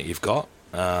option that you've got.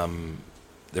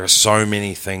 There are so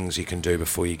many things you can do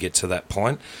before you get to that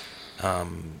point,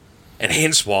 and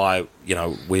hence why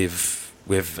we've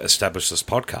established this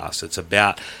podcast. It's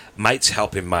about mates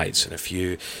helping mates, and if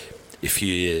you've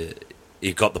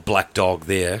got the black dog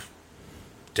there,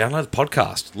 download the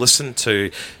podcast. Listen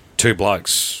to two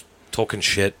blokes talking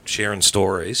shit, sharing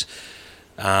stories.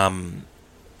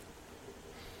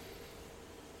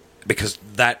 Because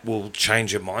that will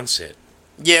change your mindset.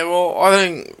 Yeah, well, I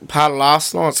think part of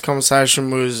last night's conversation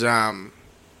was, I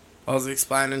was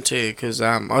explaining to you, because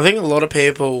I think a lot of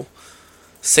people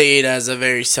see it as a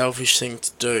very selfish thing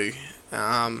to do.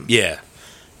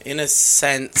 in a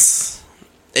sense,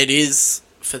 it is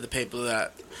for the people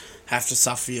that have to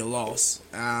suffer your loss.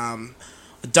 I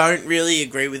don't really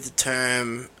agree with the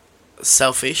term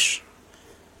selfish,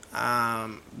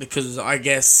 because I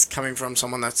guess coming from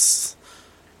someone that's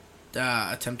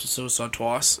attempted suicide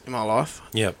twice in my life.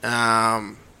 Yep.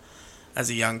 As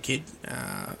a young kid,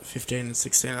 15 and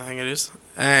 16, I think it is.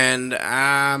 And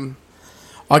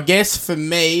I guess for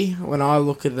me, when I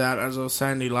look at that, as I was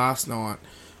saying to you last night,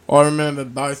 I remember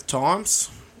both times.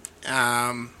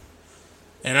 And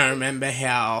I remember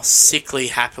how sickly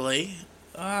happily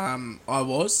I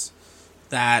was.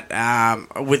 That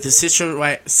with the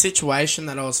situation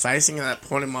that I was facing at that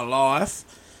point in my life,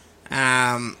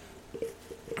 I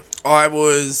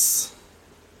was,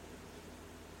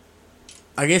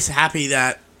 I guess, happy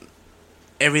that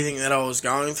everything that I was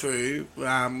going through,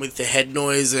 with the head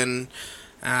noise and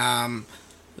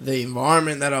the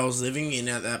environment that I was living in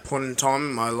at that point in time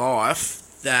in my life,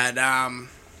 that I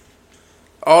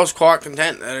was quite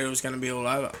content that it was going to be all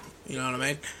over. You know what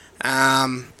I mean?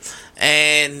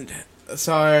 And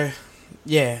so,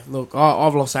 yeah, look,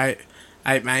 I've lost eight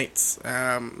mates.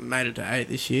 Made it to 8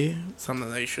 this year. Something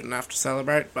that you shouldn't have to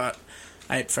celebrate, but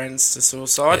 8 friends to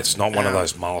suicide. Yeah, it's not one of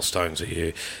those milestones that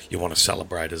you want to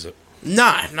celebrate, is it?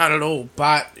 No, not at all.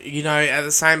 But, you know, at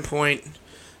the same point,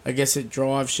 I guess it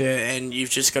drives you, and you've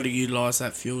just got to utilise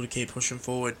that fuel to keep pushing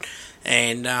forward.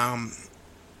 And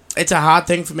it's a hard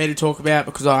thing for me to talk about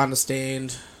because I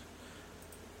understand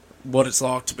what it's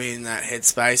like to be in that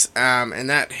headspace. And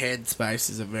that headspace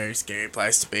is a very scary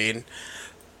place to be in.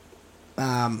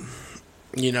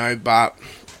 You know, but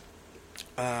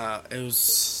it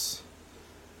was...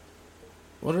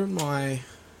 What did my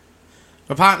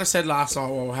partner said last night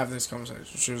while we were having this conversation?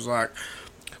 She was like...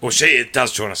 Well, she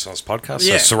does join us on this podcast.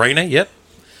 Yeah. So, Serena, yep.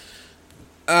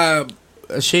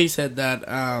 She said that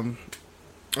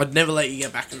I'd never let you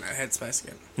get back in that headspace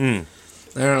again. Mm.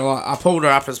 And I pulled her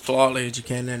up as politely as you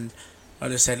can, and I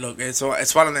just said, look, it's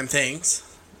one of them things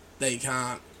that you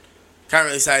can't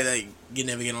really say that you're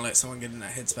never going to let someone get in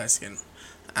that headspace again.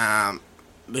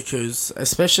 Because,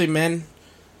 especially men,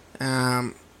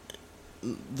 the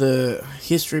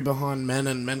history behind men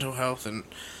and mental health and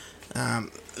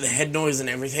the head noise and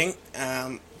everything,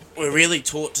 we're really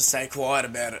taught to stay quiet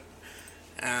about it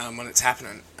when it's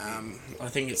happening. I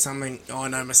think it's something I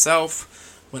know myself.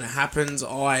 When it happens,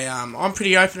 I'm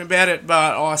pretty open about it,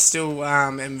 but I still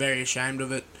am very ashamed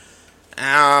of it.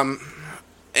 And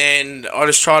I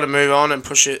just try to move on and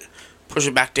push it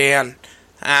back down.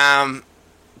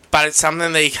 But it's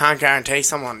something that you can't guarantee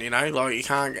someone, you know? Like, you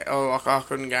can't... like, I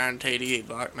couldn't guarantee to you,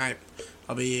 like, mate,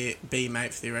 I'll be your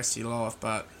mate for the rest of your life,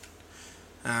 but...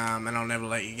 and I'll never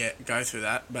let you go through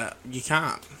that, but you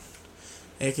can't.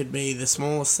 It could be the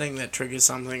smallest thing that triggers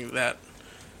something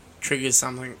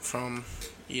from,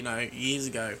 you know, years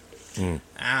ago. Mm.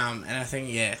 And I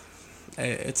think, yeah,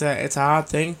 it's a hard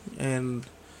thing, and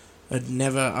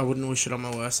I wouldn't wish it on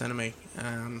my worst enemy.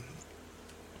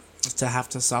 To have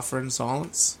to suffer in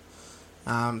silence,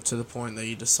 to the point that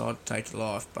you decide to take your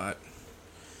life. But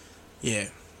yeah,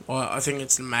 well, I think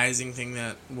it's an amazing thing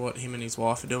that what him and his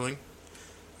wife are doing,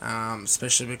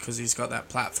 especially because he's got that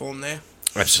platform there.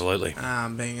 Absolutely.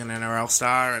 Being an NRL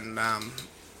star and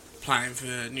playing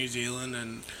for New Zealand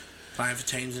and playing for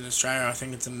teams in Australia, I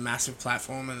think it's a massive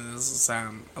platform, and there's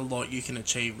a lot you can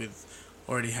achieve with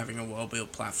already having a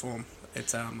well-built platform.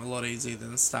 It's a lot easier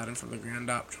than starting from the ground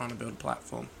up trying to build a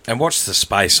platform. And watch the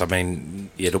space. I mean,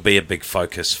 it'll be a big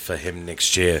focus for him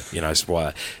next year. You know, it's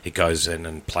why he goes in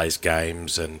and plays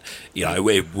games, and you know,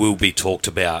 it will be talked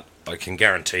about. I can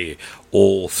guarantee you,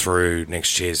 all through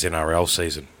next year's NRL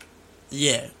season.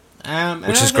 Yeah,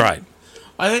 which is great.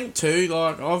 I think too.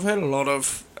 Like, I've heard a lot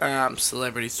of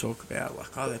celebrities talk about,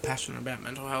 like, they're passionate about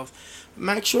mental health.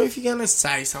 Make sure if you're going to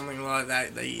say something like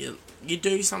that, that you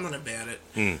do something about it.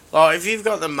 Mm. Like, if you've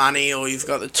got the money or you've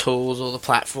got the tools or the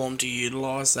platform to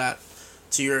utilise that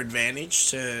to your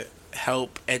advantage to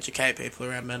help educate people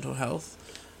around mental health,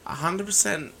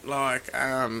 100%, like,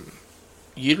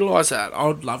 utilise that. I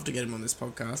would love to get him on this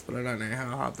podcast, but I don't know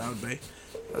how hard that would be.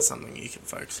 That's something you can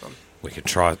focus on. We could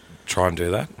try and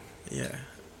do that. Yeah.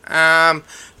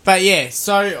 But yeah,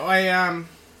 so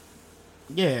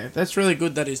yeah, that's really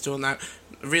good that he's doing that.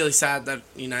 Really sad that,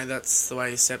 you know, that's the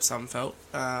way his stepson felt.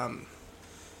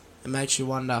 It makes you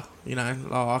wonder, you know,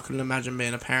 like, I couldn't imagine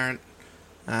being a parent.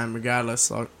 Regardless,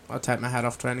 like, I take my hat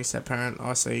off to any step-parent.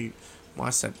 I see my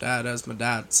stepdad as my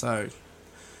dad, so...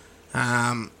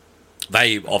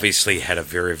 They obviously had a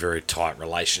very, very tight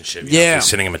relationship. You Yeah. know, if you're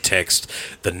sending him a text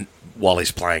while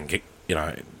he's playing, you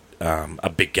know, a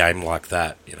big game like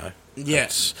that, you know.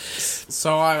 Yes.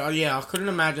 So, I couldn't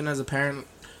imagine as a parent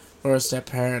or a step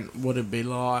parent would it be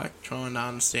like trying to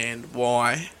understand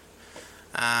why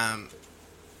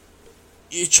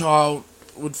your child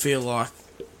would feel like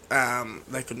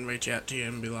they couldn't reach out to you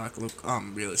and be like, look,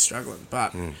 I'm really struggling.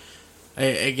 But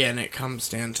again, it comes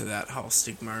down to that whole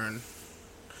stigma, and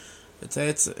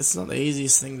it's not the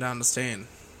easiest thing to understand.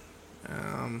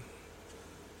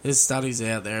 There's studies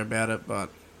out there about it, but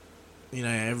you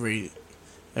know,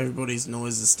 everybody's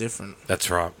noise is different. That's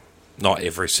right. Not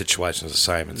every situation is the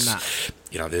same. It's, nah.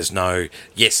 You know, there's no...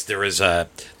 Yes, there is a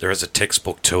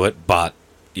textbook to it, but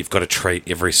you've got to treat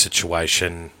every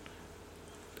situation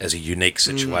as a unique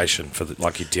situation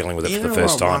like you're dealing with it for the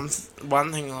first time.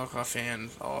 One thing like I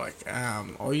found, like,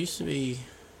 I used to be...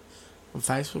 On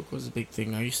Facebook was a big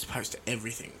thing. I used to post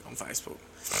everything on Facebook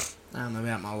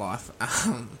about my life.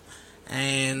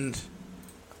 And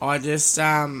I just...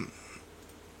 now,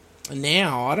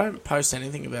 I don't post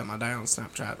anything about my day on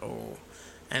Snapchat or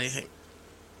anything.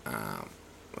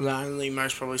 The only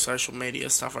most probably social media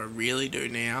stuff I really do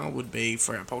now would be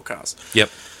for our podcast. Yep.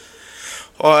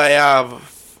 I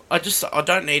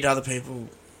don't need other people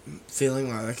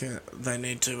feeling like they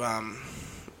need to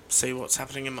see what's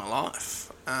happening in my life.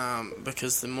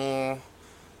 Because the more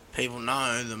people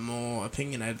know, the more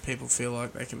opinionated people feel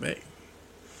like they can be.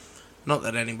 Not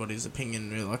that anybody's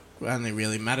opinion only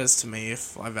really matters to me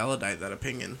if I validate that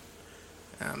opinion.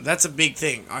 That's a big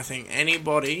thing. I think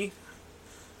anybody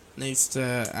needs to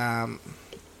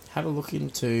have a look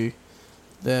into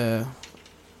the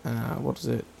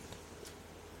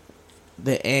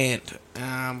the ant.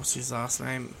 What's his last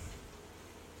name?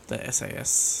 The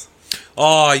SAS.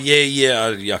 Oh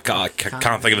yeah. I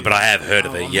can't think of it, but I have heard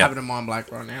of it. I'm Yeah. having a mind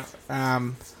blank right now.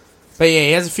 But yeah,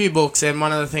 he has a few books, and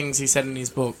one of the things he said in his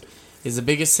book is the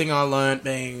biggest thing I learnt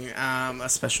being a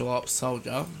special ops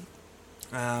soldier,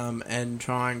 and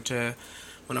trying to,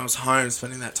 when I was home,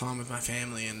 spending that time with my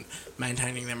family and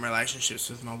maintaining them relationships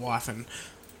with my wife and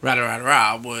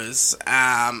was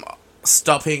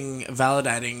stopping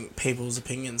validating people's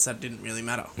opinions that didn't really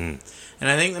matter. And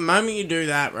I think the moment you do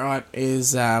that, right,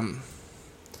 is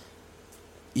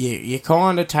you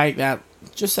kind of take that,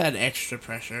 just that extra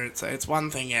pressure. It's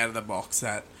one thing out of the box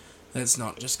that's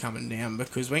not just coming down,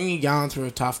 because when you're going through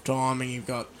a tough time and you've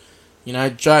got, you know,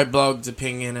 Joe Blogg's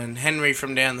opinion and Henry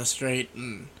from down the street,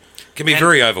 and It can be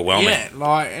very overwhelming.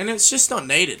 Yeah, and it's just not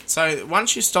needed. So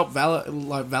once you stop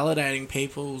validating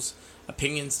people's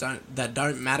opinions that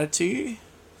don't matter to you,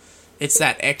 it's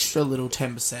that extra little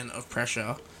 10% of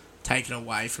pressure taken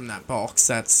away from that box.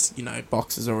 That's, you know,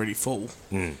 box is already full,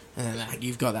 and then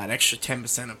you've got that extra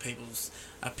 10% of people's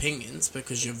opinions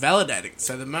because you're validating.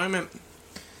 So the moment,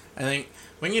 I think,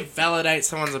 when you validate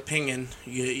someone's opinion,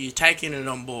 you're taking it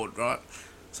on board, right?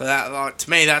 So that, like, to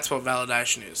me, that's what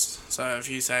validation is. So if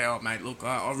you say, oh, mate, look,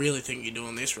 I really think you're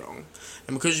doing this wrong,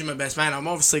 and because you're my best mate, I'm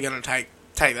obviously going to take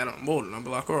that on board, and I'll be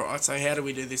like, all right, so how do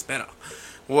we do this better?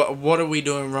 What are we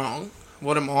doing wrong?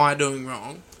 What am I doing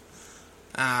wrong?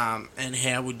 And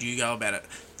how would you go about it?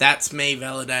 That's me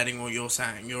validating what you're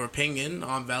saying. Your opinion,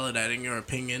 I'm validating your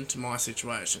opinion to my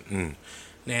situation.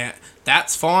 Now,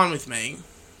 that's fine with me,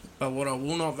 but what I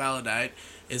will not validate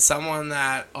is someone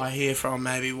that I hear from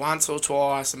maybe once or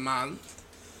twice a month.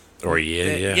 Or a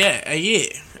year, Yeah, a year.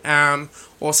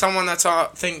 Or someone that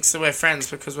thinks that we're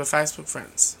friends because we're Facebook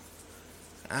friends.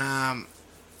 I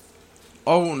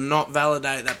will not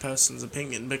validate that person's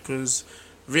opinion because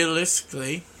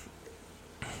realistically,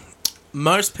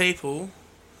 most people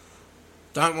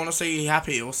don't want to see you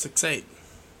happy or succeed.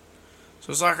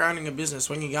 So it's like owning a business.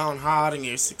 When you're going hard and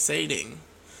you're succeeding,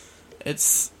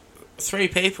 it's 3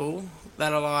 people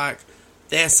that are like,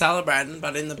 they're celebrating,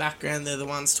 but in the background they're the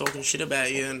ones talking shit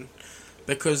about you, and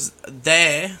because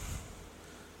they're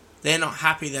not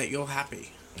happy that you're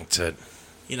happy. That's it.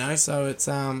 You know, so it's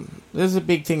there's a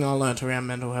big thing I learnt around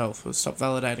mental health was stop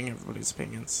validating everybody's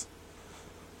opinions.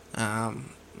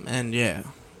 And yeah,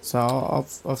 so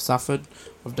I've suffered.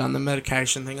 I've done the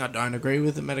medication thing. I don't agree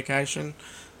with the medication.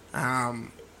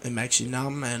 It makes you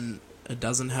numb and it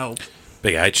doesn't help.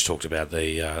 Big H talked about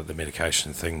the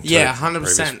medication thing. Yeah,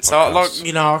 100%. So, like,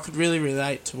 you know, I could really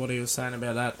relate to what he was saying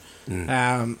about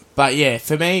that. But yeah,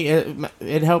 for me,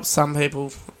 it helps some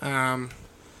people. And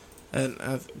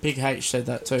Big H said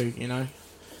that too. You know,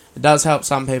 it does help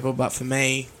some people, but for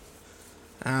me,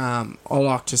 I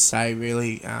like to stay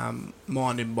really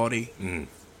mind and body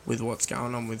with what's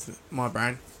going on with my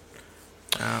brain.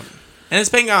 And it's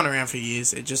been going around for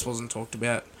years. It just wasn't talked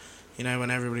about. You know,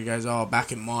 when everybody goes, oh,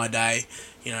 back in my day,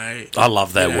 you know... I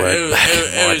love that word, back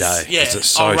in my day. Yeah,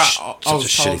 it's I was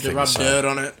told to rub dirt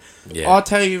on it. Yeah. I'll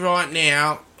tell you right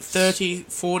now, 30,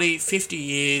 40, 50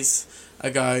 years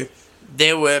ago,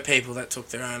 there were people that took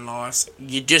their own lives.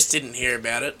 You just didn't hear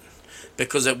about it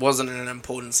because it wasn't an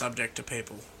important subject to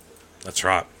people. That's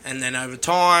right. And then over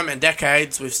time and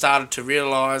decades, we've started to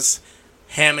realise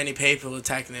how many people are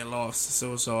taking their lives to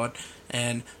suicide.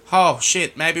 And, oh,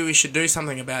 shit, maybe we should do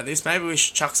something about this. Maybe we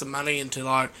should chuck some money into,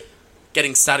 like,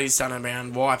 getting studies done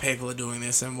around why people are doing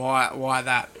this and why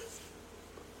that.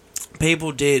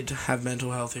 People did have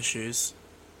mental health issues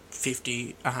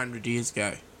 50, 100 years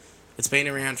ago. It's been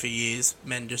around for years.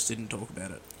 Men just didn't talk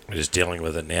about it. We're just dealing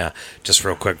with it now. Just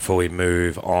real quick before we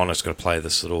move on, I just got to play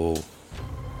this little...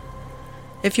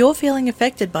 If you're feeling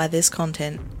affected by this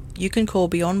content, you can call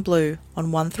Beyond Blue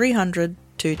on 1300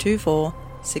 224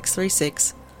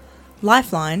 636,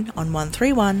 Lifeline on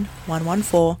 131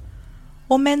 114,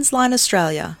 or Men's Line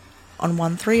Australia on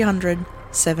 1300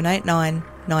 789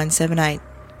 978.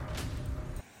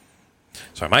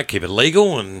 Sorry, mate, keep it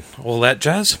legal and all that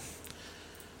jazz.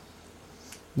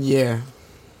 Yeah.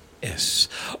 Yes.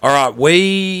 All right,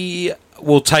 we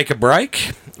will take a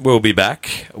break. We'll be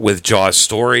back with Jye's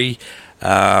story.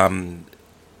 And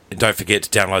don't forget to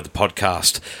download the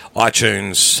podcast.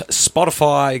 iTunes,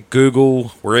 Spotify, Google,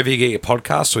 wherever you get your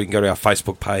podcasts, or you can go to our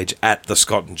Facebook page at The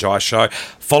Scott and Jye Show.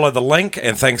 Follow the link,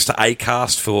 and thanks to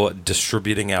Acast for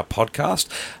distributing our podcast.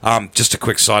 Just a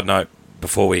quick side note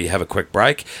before we have a quick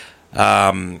break.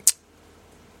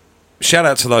 Shout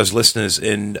out to those listeners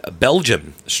in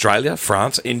Belgium, Australia,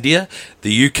 France, India,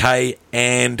 the UK,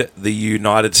 and the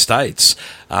United States.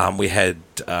 We had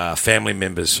family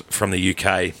members from the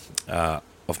UK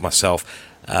of myself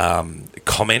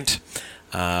comment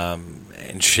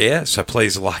and share. So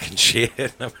please like and share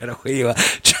no matter where you are.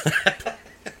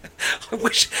 I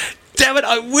wish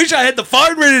I had the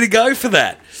phone ready to go for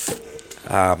that.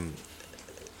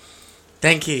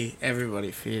 Thank you, everybody,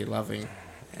 for your loving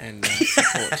and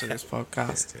support to this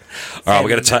podcast. All right, we're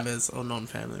going to take members or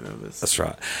non-family members. That's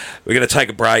right. We're going to take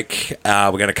a break.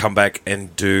 We're going to come back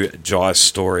and do Jye's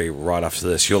story right after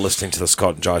this. You're listening to the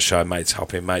Scott and Jye Show, Mates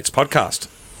Helping Mates podcast.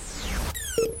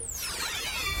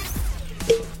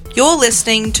 You're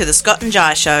listening to the Scott and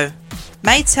Jye Show,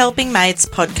 Mates Helping Mates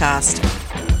podcast.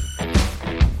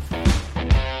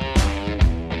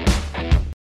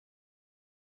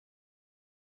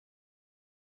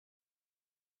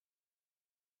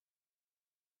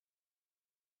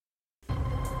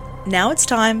 Now it's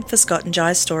time for Scott and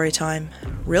Jye's story time.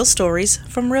 Real stories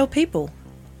from real people.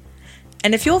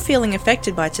 And if you're feeling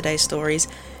affected by today's stories,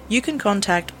 you can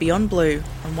contact Beyond Blue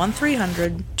on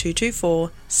 1300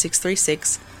 224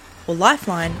 636 or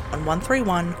Lifeline on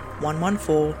 131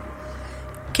 114,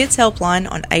 Kids Helpline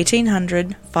on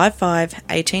 1800 55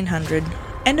 1800,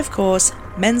 and of course,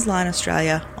 Men's Line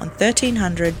Australia on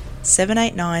 1300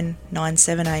 789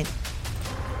 978.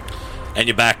 And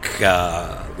you're back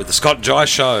with the Scott and Jye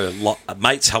Show,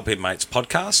 Mates Helping Mates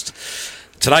podcast.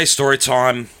 Today's story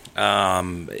time,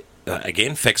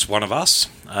 again, affects one of us.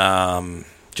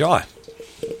 Jye.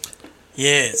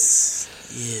 Yes.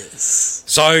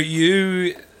 So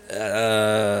you,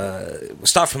 we'll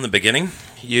start from the beginning.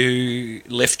 You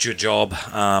left your job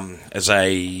as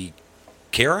a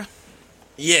carer?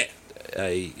 Yeah.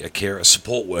 A carer, a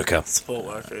support worker. Support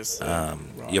workers. Right.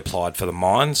 Right. You applied for the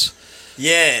mines.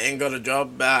 Yeah, and got a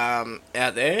job out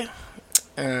there.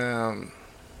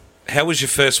 How was your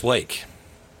first week?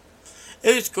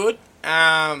 It was good.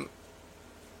 I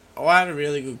had a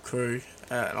really good crew.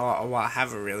 I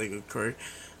have a really good crew,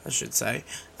 I should say.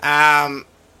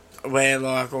 Where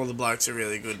like all the blokes are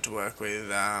really good to work with.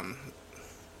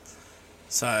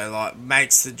 So like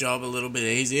makes the job a little bit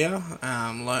easier.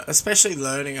 Especially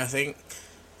learning, I think.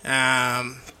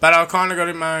 But I kind of got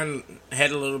in my own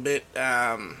head a little bit.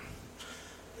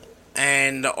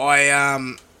 And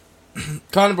I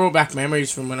kind of brought back memories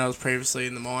from when I was previously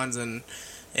in the mines, and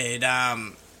it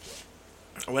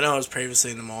when I was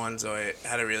previously in the mines, I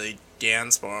had a really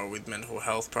down spiral with mental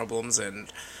health problems,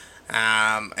 and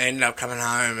I ended up coming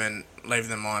home and leaving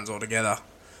the mines altogether.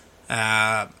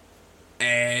 And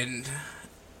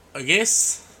I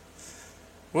guess,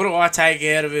 what do I take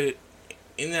out of it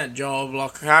in that job?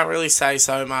 Like, I can't really say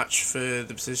so much for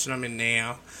the position I'm in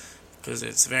now, because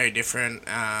it's very different.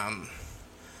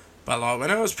 But like when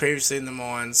I was previously in the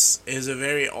mines, it was a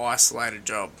very isolated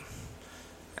job.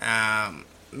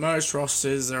 Most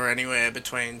rosters are anywhere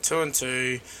between 2 and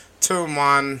 2, 2 and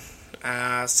 1,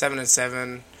 7 and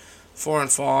 7, 4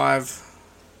 and 5.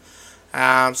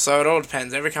 So it all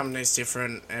depends. Every company is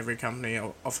different. Every company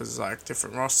offers like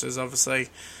different rosters, obviously.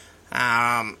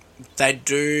 They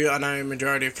do, I know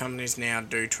majority of companies now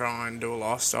do try and do a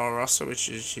lifestyle roster, which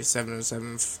is your 7 and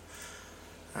 7,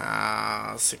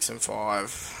 6 and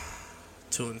 5,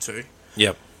 2 and 2.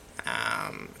 Yep.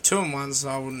 2-on-1s,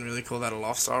 I wouldn't really call that a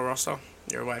lifestyle roster.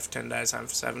 You're away for 10 days, home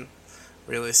for 7.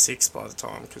 Really 6 by the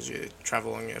time, because you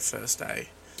travel on your first day,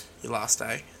 your last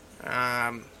day.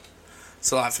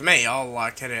 So like for me, I'll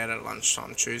like head out at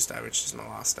lunchtime Tuesday, which is my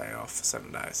last day off for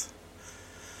 7 days.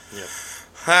 Yep.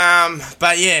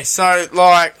 But yeah, so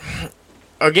like,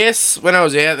 I guess when I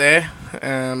was out there,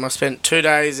 I spent 2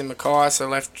 days in Mackay, so I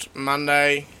left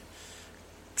Monday,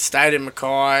 stayed in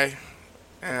Mackay,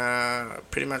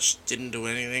 pretty much didn't do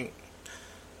anything.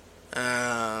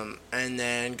 And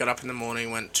then got up in the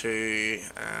morning, went to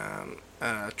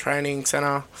a training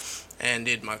centre and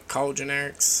did my coal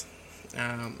generics,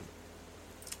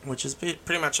 which is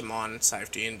pretty much a mine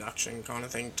safety induction kind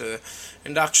of thing,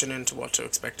 induction into what to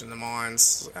expect in the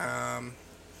mines,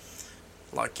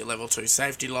 like your level 2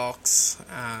 safety locks,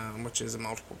 which is a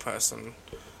multiple person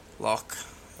lock.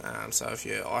 So if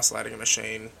you're isolating a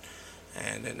machine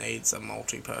and it needs a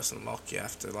multi-person lock, you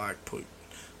have to like put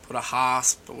a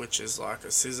hasp, which is like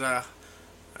a scissor,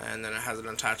 and then it has an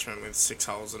attachment with 6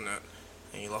 holes in it,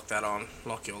 and you lock that on,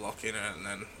 lock your lock in it, and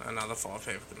then another 5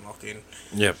 people can lock in.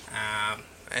 Yep.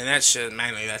 And that's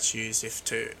mainly that's used if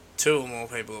two or more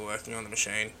people are working on the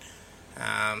machine.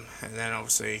 And then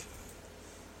obviously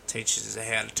teaches you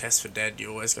how to test for dead. You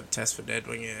always got to test for dead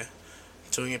when you're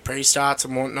doing your pre-starts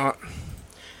and whatnot.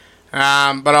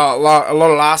 But a lot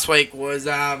of last week was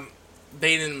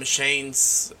being in the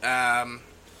machines.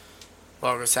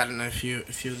 Like I sat in a few of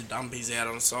the dumpies out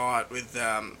on site with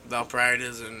the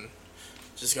operators and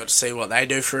just got to see what they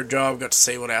do for a job, got to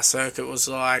see what our circuit was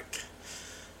like.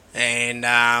 And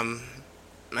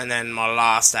then my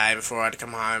last day before I had to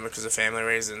come home because of family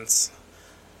reasons,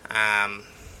 I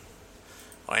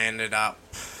ended up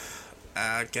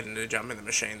getting to jump in the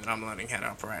machine that I'm learning how to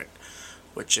operate,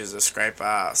 which is a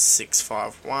Scraper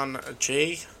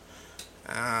 651G.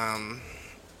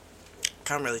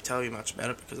 Can't really tell you much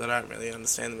about it because I don't really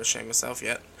understand the machine myself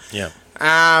yet. Yeah.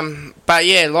 But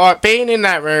yeah, like being in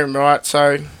that room, right?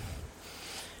 So,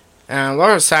 like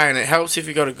I was saying, it helps if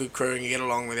you got a good crew and you get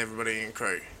along with everybody in your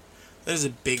crew. This is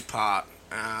a big part.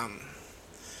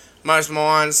 Most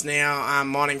mines now,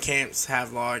 mining camps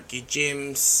have like your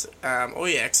gyms, all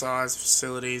your exercise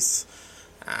facilities,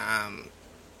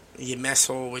 your mess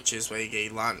hall, which is where you get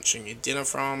your lunch and your dinner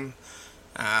from.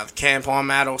 The camp I'm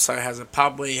at also has a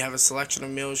pub where you have a selection of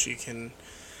meals. You can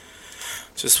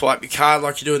just swipe your card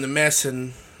like you do in the mess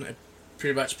and it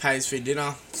pretty much pays for your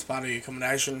dinner. It's part of your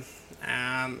accommodation.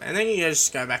 And then you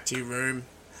just go back to your room.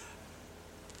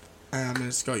 And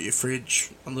it's got your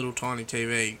fridge, a little tiny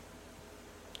TV,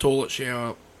 toilet,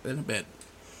 shower, and a bed.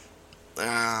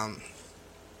 Yeah,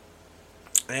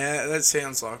 that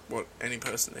sounds like what any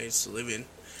person needs to live in.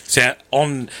 So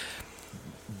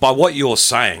by what you're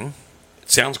saying, it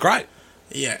sounds great.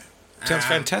 Yeah. Sounds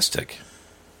fantastic.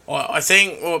 I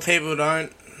think what people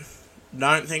don't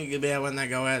think about when they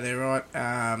go out there, right,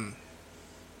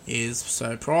 is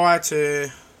so prior to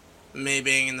me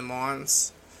being in the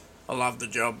mines, I loved the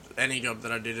job, any job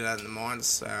that I did in the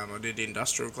mines. I did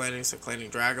industrial cleaning, so cleaning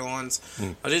drag lines.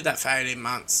 I did that for 18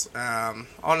 months. No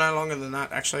longer than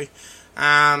that, actually.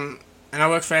 And I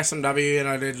worked for SMW and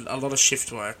I did a lot of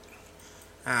shift work.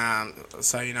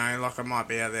 So, you know, like I might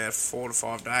be out there 4 to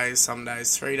 5 days, some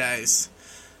days 3 days.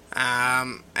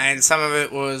 And some of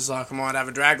it was like I might have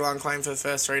a drag line clean for the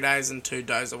first 3 days and 2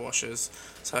 dozer washers.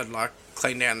 So I'd like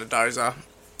clean down the dozer,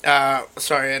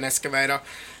 an excavator,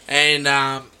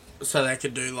 and so they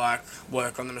could do like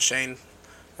work on the machine.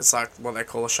 It's like what they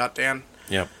call a shutdown.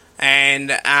 Yep.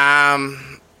 And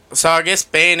so I guess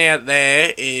being out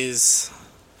there is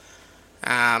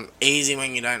easy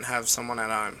when you don't have someone at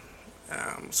home.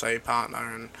 So your partner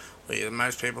and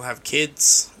most people have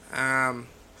kids.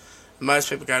 Most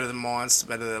people go to the mines to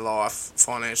better their life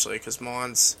financially because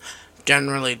mines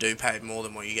generally do pay more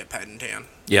than what you get paid in town.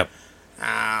 Yep.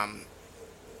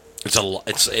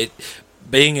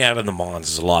 Being out in the mines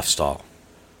is a lifestyle.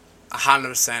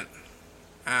 100%.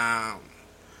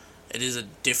 It is a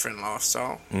different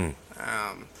lifestyle.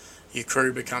 Your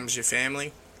crew becomes your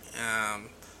family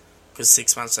because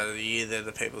 6 months out of the year they're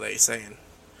the people that you're seeing.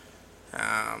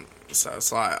 So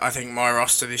it's like I think my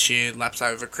roster this year laps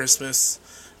over Christmas.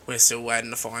 We're still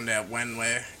waiting to find out when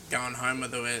we're going home,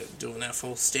 whether we're doing our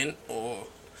full stint or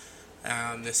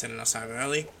they're sending us home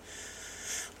early.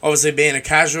 Obviously, being a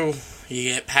casual,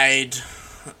 you get paid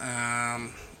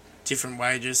different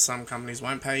wages. Some companies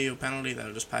won't pay you a penalty;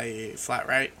 they'll just pay you a flat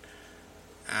rate.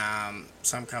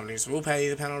 Some companies will pay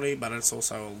you the penalty, but it's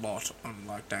also a lot on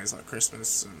like days like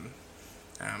Christmas. And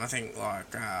I think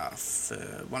like for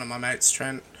one of my mates,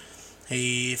 Trent,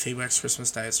 if he works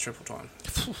Christmas Day, it's triple time.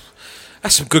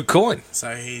 That's some good coin.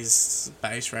 So his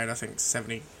base rate, I think,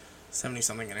 70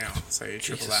 something an hour. So you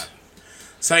triple that.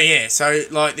 So yeah, so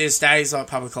like there's days like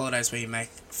public holidays where you make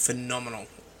phenomenal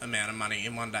amount of money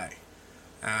in one day.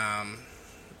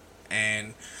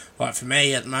 And like for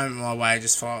me at the moment, my wage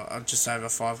is just over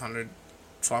 500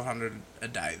 a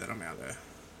day that I'm out there.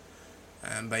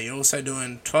 But you're also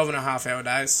doing 12.5-hour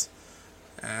days.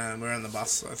 We're on the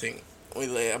bus, I think.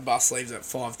 Our bus leaves at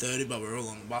 5:30, but we're all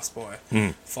on the bus by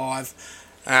 5.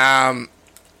 And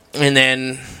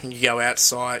then you go out to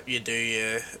site, you do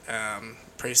your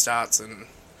pre-starts and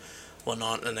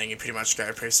whatnot, and then you pretty much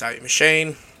go pre-start your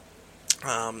machine.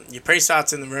 Your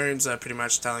pre-starts in the rooms are pretty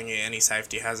much telling you any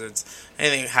safety hazards,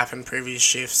 anything that happened previous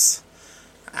shifts,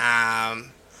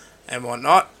 and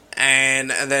whatnot.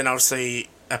 And then obviously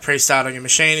a pre-start on your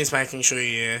machine is making sure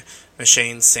your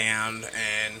machine's sound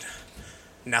and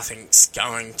nothing's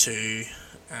going to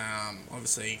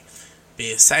obviously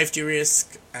be a safety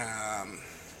risk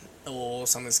or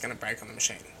something's going to break on the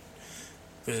machine.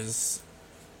 Because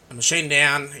a machine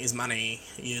down is money,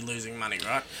 you're losing money,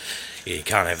 right? Yeah, you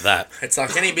can't have that. It's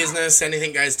like any business,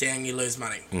 anything goes down, you lose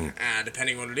money.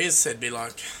 Depending on what it is, it'd be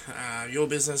like your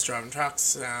business, driving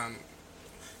trucks, and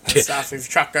stuff. If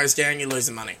your truck goes down, you're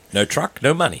losing money. No truck,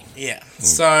 no money. Yeah.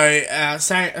 So, a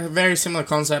very similar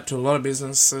concept to a lot of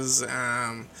businesses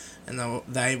and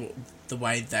the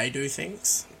way they do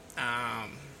things.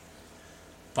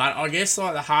 But I guess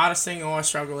like the hardest thing I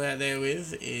struggle out there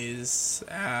with is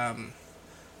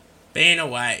being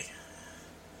away.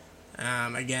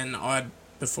 Again,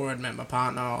 before I'd met my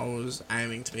partner, I was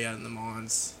aiming to be out in the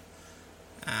mines.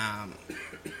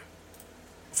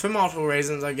 For multiple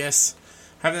reasons, I guess.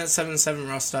 Having that 7-7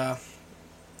 roster,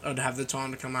 I'd have the time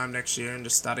to come home next year and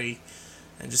just study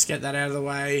and just get that out of the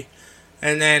way.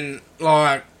 And then,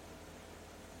 like,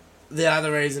 the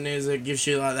other reason is it gives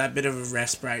you, like, that bit of a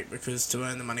rest break because to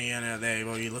earn the money you earn out there,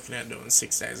 well, you're looking at doing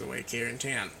 6 days a week here in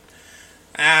town.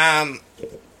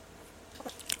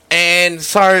 And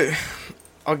so,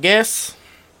 I guess,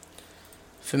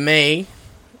 for me,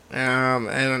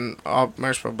 and I'll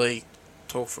most probably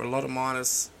talk for a lot of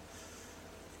miners,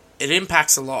 it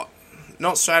impacts a lot.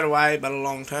 Not straight away, but a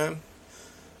long term.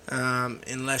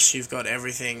 Unless you've got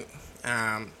everything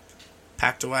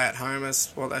packed away at home,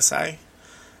 is what they say.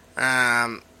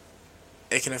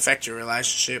 It can affect your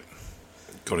relationship.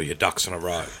 Got all your ducks in a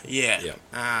row. Yeah.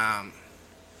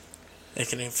 It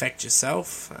can affect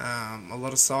yourself. A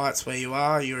lot of sites where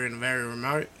you're in very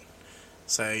remote.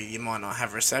 So you might not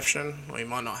have reception, or you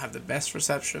might not have the best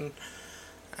reception.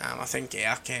 I think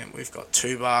our camp, we've got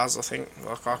 2 bars, I think.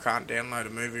 Like, I can't download a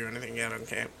movie or anything out on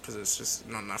camp because it's just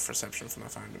not enough reception for my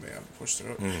phone to be able to push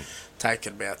through it. Take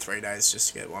it about 3 days just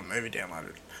to get one movie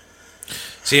downloaded.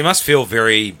 So you must feel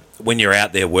when you're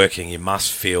out there working, you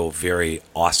must feel very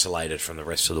isolated from the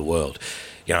rest of the world.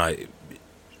 You know,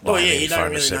 well, yeah, you don't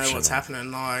really know what's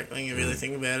happening. Like, when you really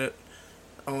think about it,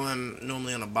 I'm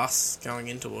normally on a bus going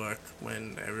into work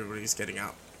when everybody's getting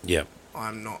up. Yeah.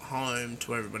 I'm not home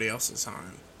to everybody else's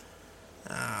home.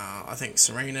 I think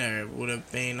Serena would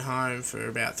have been home for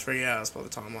about 3 hours by the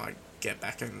time I get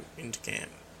back into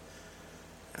camp.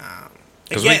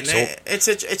 Again, it's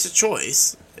a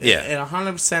choice. Yeah. It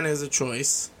 100% is a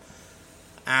choice.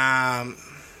 But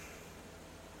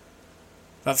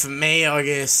for me, I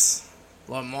guess,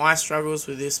 like my struggles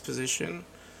with this position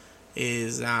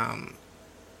is having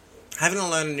to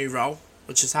learn a new role,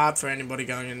 which is hard for anybody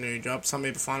going in a new job. Some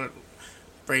people find it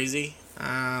breezy.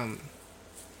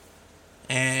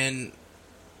 And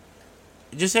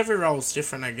just every role's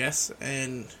different, I guess.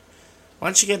 And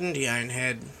once you get into your own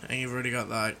head and you've already got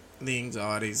like the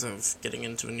anxieties of getting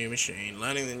into a new machine,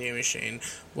 learning the new machine,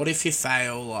 what if you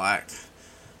fail? Like,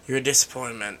 you're a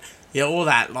disappointment. Yeah, all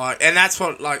that. Like, and that's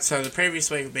what, like, so the previous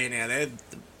week of being out there,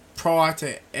 prior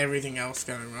to everything else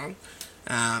going wrong,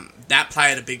 that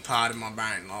played a big part in my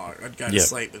brain. Like, I'd go to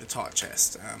sleep with a tight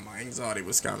chest. My anxiety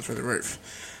was going through the roof.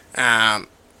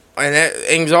 And that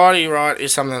anxiety, right,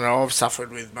 is something that I've suffered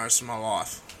with most of my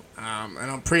life. And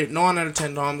I'm 9 out of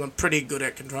 10 times, I'm pretty good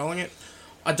at controlling it.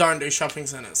 I don't do shopping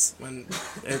centres. When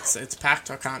it's packed,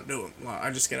 I can't do it. Like,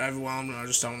 I just get overwhelmed and I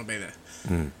just don't want to be there.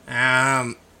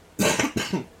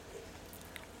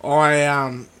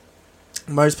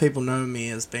 Most people know me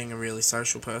as being a really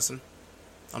social person.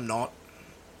 I'm not.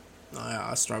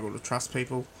 I struggle to trust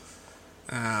people.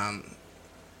 And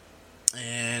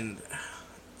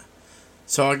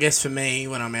so I guess for me,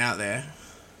 when I'm out there,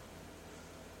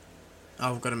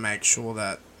 I've got to make sure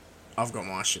that I've got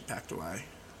my shit packed away.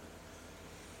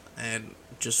 And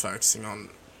just focusing on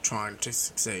trying to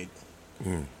succeed.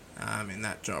 in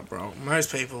that job role.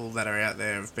 Most people that are out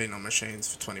there have been on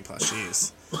machines for 20 plus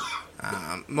years.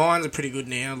 Mines are pretty good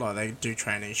now, like they do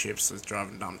traineeships with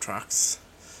driving dump trucks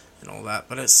and all that,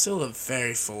 but it's still a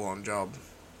very full-on job.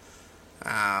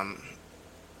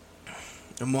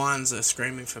 The mines are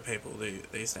screaming for people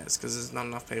these days because there's not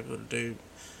enough people to do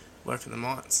work in the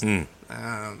mines. One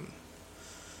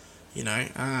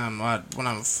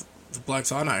of the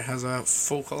blokes I know has a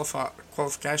full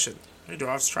qualification. He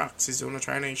drives trucks. He's doing a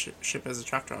traineeship as a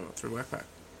truck driver through Workback.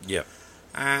 Yep.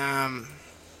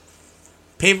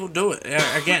 People do it.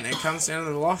 Again, it comes down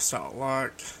to the lifestyle.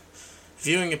 Like, if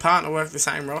you and your partner work the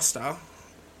same roster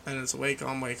and it's a week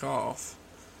on, week off,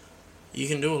 you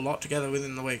can do a lot together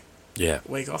within the week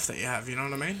off that you have, you know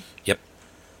what I mean? Yep.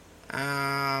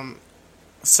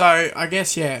 So, I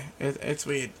guess, it's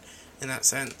weird in that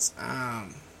sense.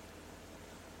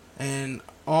 And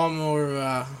I'm more of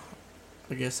a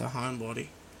homebody.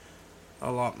 I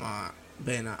like my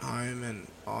being at home, and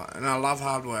I love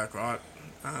hard work, right?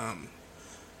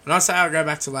 When I say I'll go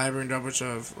back to labouring job, which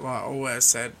I've always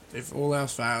said, if all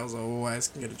else fails, I always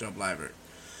can get a job labouring.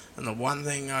 And the one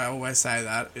thing I always say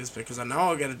that is because I know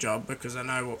I'll get a job because I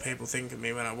know what people think of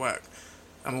me when I work.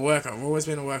 I'm a worker. I've always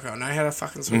been a worker. I know how to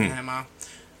fucking swing a hammer.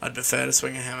 I'd prefer to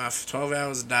swing a hammer for 12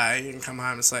 hours a day and come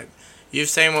home and sleep. You've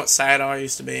seen what state I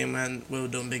used to be in when we were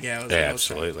doing big hours. Yeah,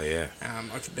 absolutely, yeah.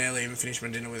 I could barely even finish my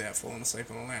dinner without falling asleep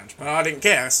on the lounge. But I didn't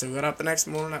care. I still got up the next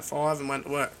morning at 5 and went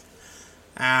to work.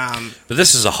 But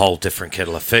this is a whole different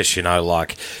kettle of fish, you know,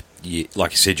 like you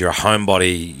said, you're a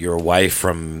homebody, you're away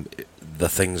from the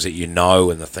things that you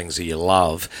know and the things that you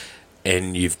love,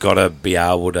 and you've got to be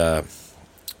able to,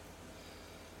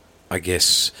 I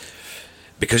guess,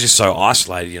 because you're so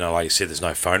isolated, you know, like you said, there's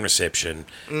no phone reception,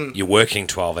 you're working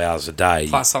 12 hours a day.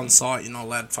 Plus on site, you're not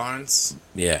allowed phones.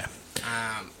 Yeah.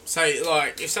 So,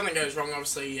 like, if something goes wrong,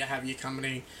 obviously you have your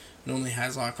company normally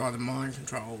has, like, either mine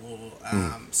control or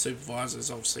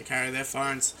supervisors obviously carry their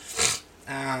phones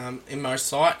in most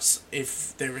sites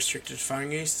if they're restricted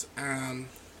phone use.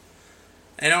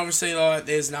 And obviously, like,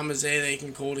 there's numbers there that you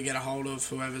can call to get a hold of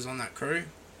whoever's on that crew.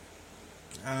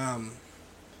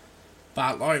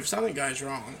 But, like, if something goes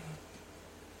wrong,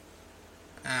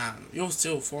 you're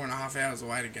still 4.5 hours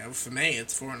away to go. For me,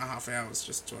 it's 4.5 hours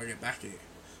just till I get back here.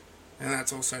 And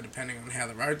that's also depending on how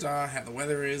the roads are, how the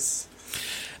weather is.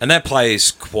 And that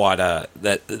plays quite the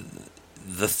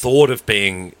thought of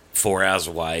being 4 hours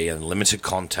away and limited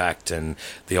contact and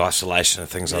the isolation and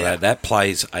things like that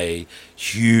plays a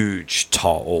huge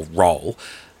role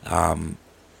on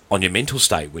your mental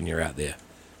state when you're out there.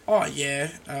 Oh, yeah.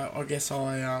 I guess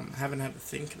I haven't had to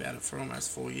think about it for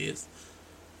almost 4 years.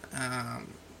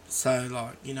 So,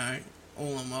 like, you know,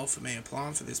 all in well for me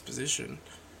applying for this position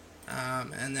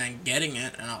and then getting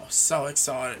it, and I was so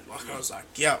excited. Like, I was like,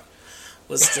 yep,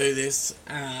 let's do this.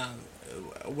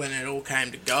 When it all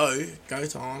came to go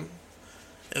time,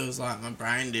 it was like my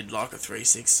brain did like a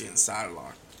 360 and started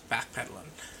like backpedaling.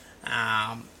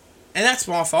 And that's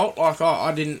my fault. Like,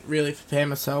 I didn't really prepare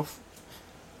myself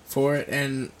for it,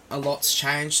 and a lot's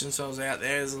changed since I was out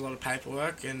there. There's a lot of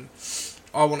paperwork, and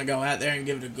I want to go out there and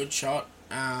give it a good shot.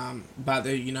 But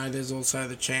there's also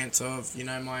the chance of, you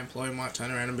know, my employer might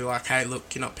turn around and be like, hey,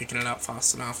 look, you're not picking it up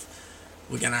fast enough.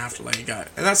 We're going to have to let you go.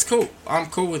 And that's cool. I'm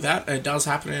cool with that. It does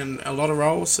happen in a lot of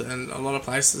roles and a lot of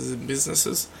places and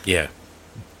businesses. Yeah.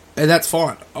 And that's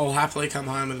fine. I'll happily come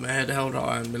home with my head held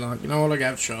high and be like, you know what, I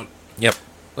gave it a shot. Yep.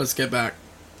 Let's get back.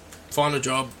 Find a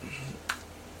job.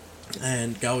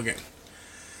 And go again.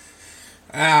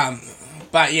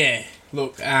 But yeah,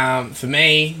 look, for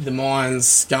me, the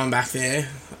mines going back there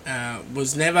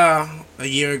was never, a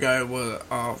year ago,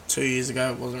 2 years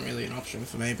ago, it wasn't really an option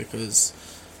for me because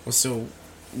I still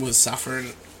was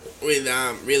suffering with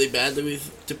really badly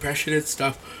with depression and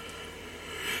stuff.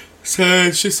 So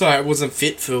it's just like it wasn't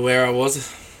fit for where I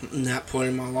was in that point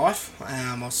in my life.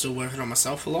 I was still working on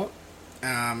myself a lot.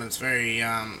 It's very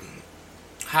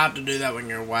hard to do that when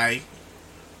you're away,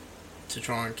 to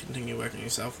try and continue working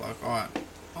yourself. Like,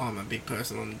 I'm a big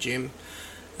person on the gym.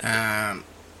 And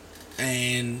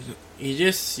you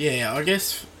just, I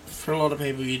guess for a lot of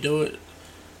people you do it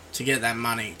to get that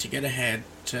money, to get ahead,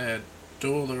 to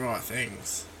do all the right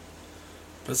things.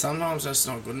 But sometimes that's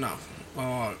not good enough.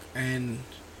 And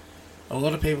a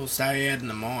lot of people stay out in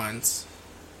the mines,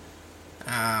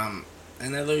 and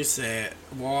they lose their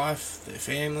wife, their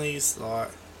families,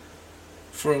 like,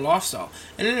 for a lifestyle.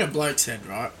 And in a bloke's head,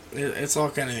 right, it's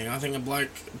like anything. I think a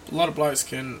lot of blokes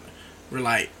can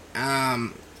relate.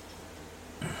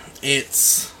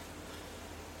 It's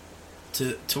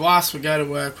to us, we go to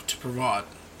work to provide,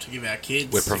 to give our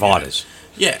kids. We're providers.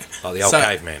 Yeah. Like the old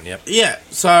caveman, yep. Yeah,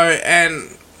 so,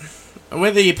 and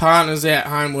whether your partner's out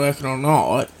home working or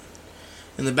not,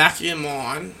 in the back of your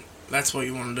mind, that's what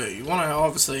you want to do. You want to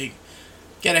obviously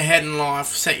get ahead in life,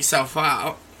 set yourself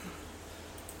up.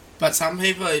 But some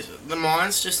people, the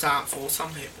minds just aren't for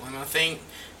some people. And I think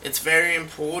it's very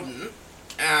important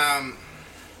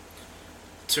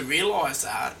to realise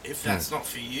that, if that's not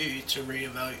for you, to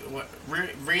reevaluate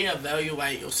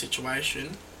your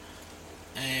situation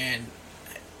and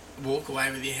walk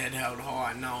away with your head held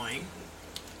high, knowing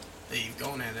that you've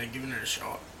gone out there, given it a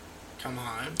shot, come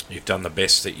home. You've done the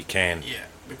best that you can. Yeah,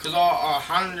 because I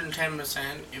 110%,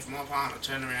 if my partner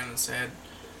turned around and said,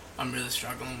 I'm really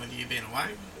struggling with you being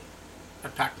away,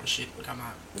 I'd pack my shit and come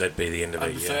home. That'd be the end of it,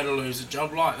 I'd prefer to lose a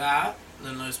job like that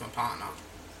than lose my partner.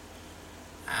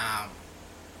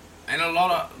 And a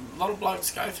lot of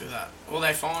blokes go through that. Or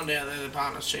they find out that their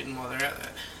partner's cheating while they're out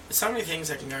there. There's so many things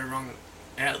that can go wrong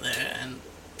out there, and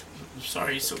I'm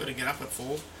sorry, you still got to get up at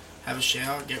 4, have a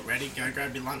shower, get ready, go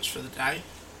grab your lunch for the day,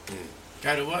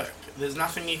 go to work. There's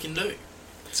nothing you can do.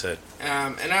 That's it.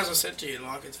 And as I said to you,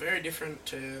 like, it's very different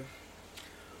to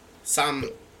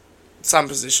some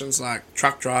positions like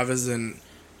truck drivers and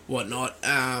whatnot,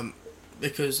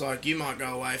 because like you might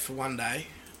go away for one day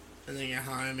and then you're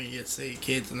home and you get to see your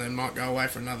kids, and then might go away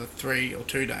for another 3 or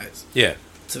 2 days. Yeah.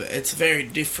 It's very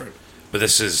different. But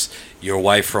this is, you're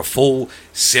away for a full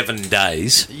 7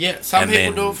 days. Yeah, some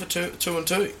people do it for two and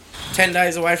two. 10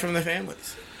 days away from their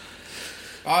families.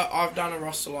 I've done a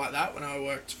roster like that when I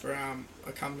worked for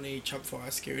a company, Chub Fire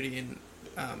Security in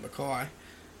Mackay,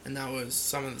 and that was,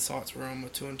 some of the sites we're on were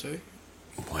 2 and 2.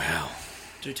 Wow.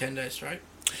 Do 10 days straight.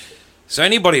 So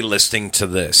anybody listening to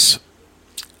this,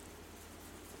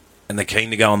 and they're keen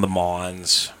to go on the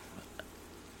mines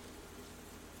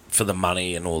for the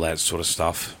money and all that sort of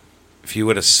stuff, if you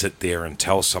were to sit there and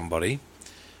tell somebody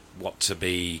what to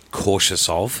be cautious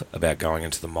of about going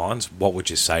into the mines, what would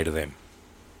you say to them?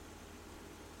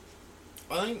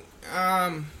 I think,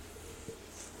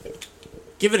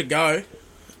 give it a go.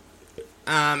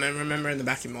 And remember, in the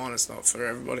back of your mind, it's not for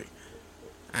everybody.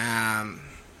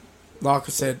 Like I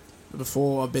said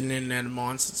before, I've been in and out of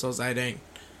mines since I was 18.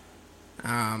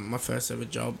 My first ever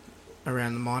job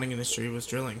around the mining industry was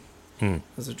drilling.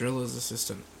 As a driller's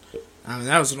assistant. And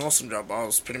that was an awesome job. I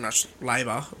was pretty much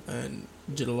labour and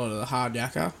did a lot of the hard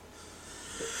yakka.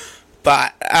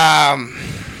 But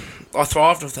I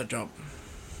thrived with that job.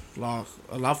 Like,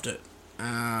 I loved it.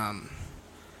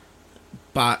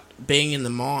 But being in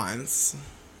the mines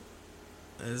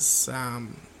is,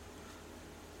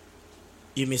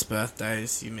 you miss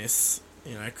birthdays, you miss,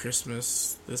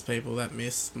 Christmas. There's people that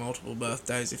miss multiple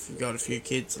birthdays if you've got a few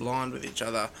kids aligned with each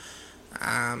other.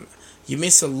 You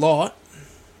miss a lot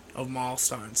of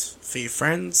milestones for your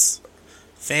friends,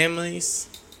 families.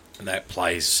 And that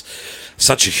plays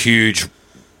such a huge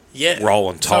role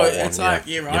and toll on it's like,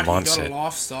 your right, mindset. You've got a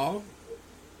lifestyle,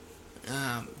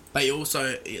 but you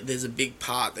also, there's a big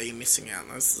part that you're missing out.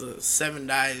 There's the 7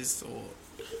 days or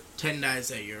 10 days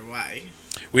that you're away.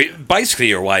 Basically,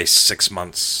 you're away 6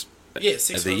 months. 6 months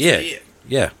of the year.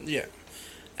 Yeah.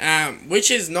 Which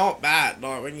is not bad.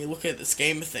 Like, when you look at the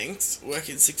scheme of things,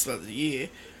 working 6 months a year,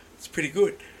 it's pretty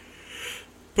good.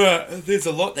 But there's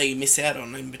a lot that you miss out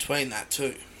on in between that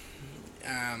too.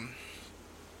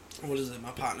 What is it?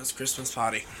 My partner's Christmas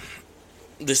party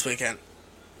this weekend.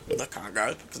 I can't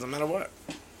go because I'm out of work.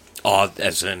 Oh,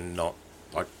 as in not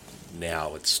like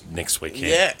now, it's next weekend.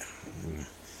 Yeah.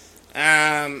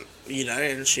 And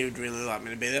she would really like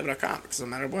me to be there, but I can't because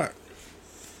I'm out of work.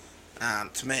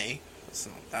 To me, it's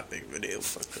not that big of a deal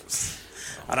because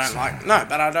I don't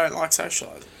like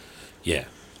socialising. Yeah.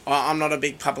 I'm not a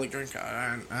big public drinker.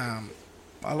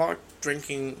 I like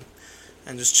drinking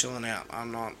and just chilling out.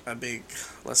 I'm not a big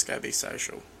let's go be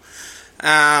social.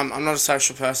 I'm not a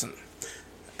social person.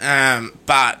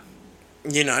 But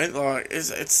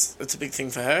it's a big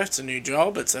thing for her. It's a new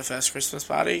job. It's her first Christmas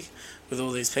party with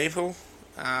all these people.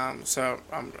 So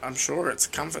I'm sure it's a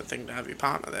comfort thing to have your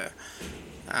partner there.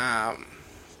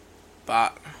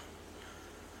 But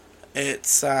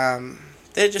it's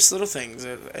they're just little things.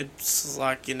 It's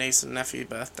like your niece and nephew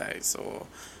birthdays, or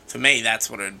for me, that's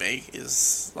what it'd be.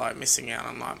 Is like missing out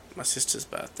on like my sister's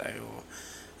birthday, or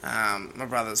my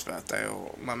brother's birthday,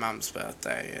 or my mum's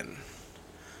birthday, and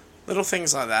little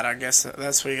things like that. I guess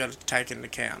that's what you got to take into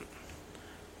account.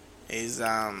 Is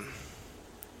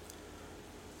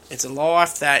it's a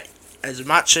life that, as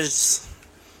much as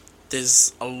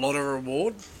there's a lot of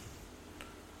reward,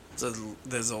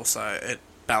 there's also, it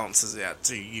balances out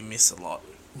to you miss a lot.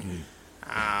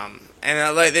 And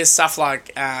there's stuff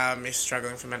like if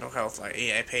struggling for mental health, like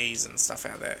EAPs and stuff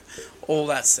out there, all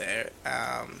that's there.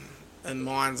 And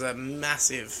mine's a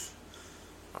massive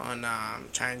on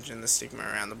changing the stigma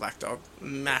around the black dog.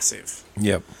 Massive.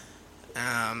 Yep.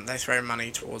 They throw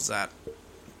money towards that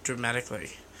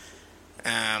dramatically.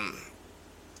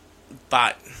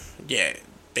 But, yeah,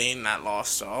 being that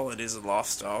lifestyle, it is a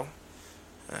lifestyle.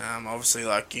 Obviously,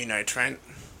 like, Trent.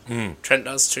 Trent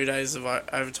does 2 days of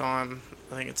overtime.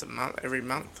 I think it's a month, every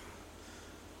month.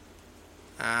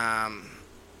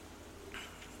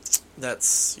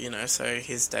 That's, so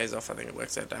his days off, I think it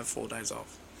works out to have 4 days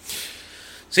off.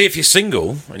 See, if you're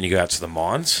single and you go out to the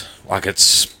mines, like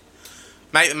it's...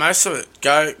 Make the most of it.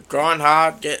 Go, grind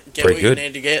hard, get what you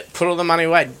need to get. Put all the money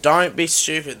away. Don't be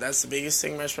stupid. That's the biggest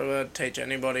thing most people would teach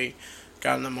anybody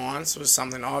going to the mines. Was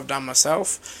something I've done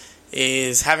myself,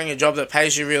 is having a job that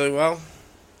pays you really well.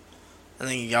 And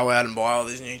then you go out and buy all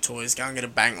these new toys. Go and get a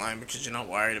bank loan because you're not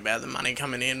worried about the money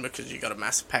coming in because you've got a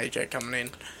massive paycheck coming in.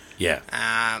 Yeah.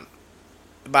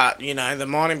 But, the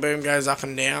mining boom goes up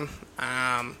and down.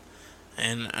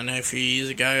 And I know a few years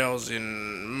ago I was in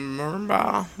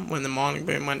Moranbah when the mining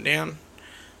boom went down.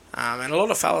 And a lot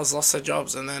of fellas lost their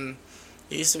jobs. And then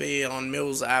it used to be on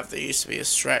Mills Ave, there used to be a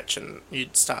stretch and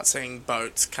you'd start seeing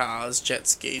boats, cars, jet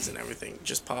skis and everything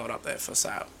just piled up there for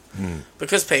sale.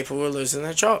 Because people were losing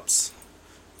their jobs.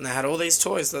 And they had all these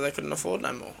toys that they couldn't afford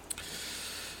no more.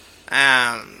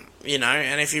 And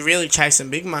if you're really chasing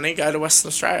big money, go to Western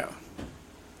Australia.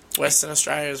 Western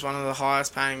Australia is one of the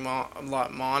highest paying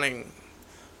mining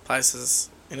places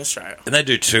in Australia. And they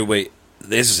do 2 weeks.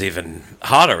 This is even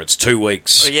harder. It's 2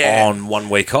 weeks on, 1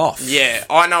 week off. Yeah,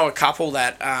 I know a couple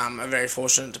that are very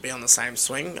fortunate to be on the same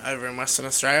swing over in Western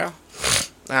Australia.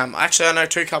 Actually, I know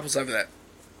 2 couples over there.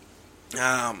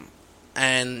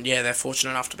 And yeah, they're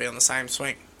fortunate enough to be on the same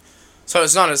swing. So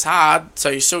it's not as hard. So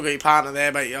you still got your partner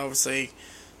there, but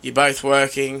you're both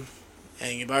working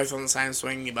and you're both on the same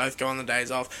swing. You both go on the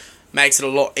days off. Makes it a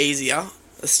lot easier.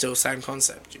 It's still the same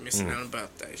concept. You're missing out on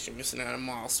birthdays. You're missing out on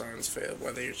milestones for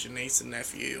whether it's your niece and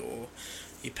nephew or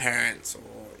your parents or,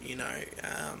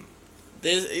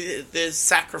 there's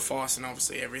sacrifice in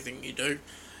obviously everything you do.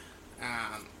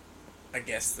 I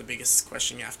guess the biggest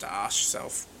question you have to ask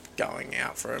yourself going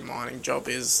out for a mining job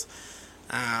is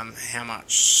how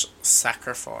much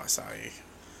sacrifice are you?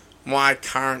 My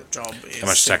current job is... How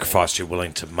much sacrifice you're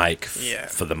willing to make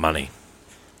for the money.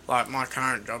 Like, my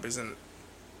current job isn't...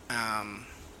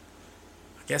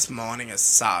 I guess mining as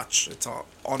such. It's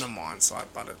on a mine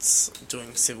site, but it's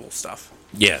doing civil stuff.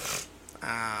 Yeah.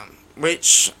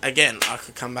 Which, again, I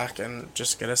could come back and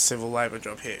just get a civil labour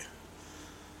job here.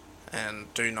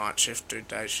 And do night shift, do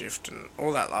day shift, and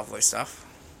all that lovely stuff.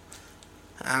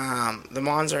 The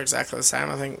mines are exactly the same.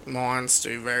 I think mines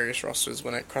do various rosters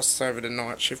when it crosses over to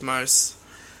night shift. Most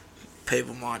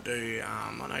people might do,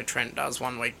 I know Trent does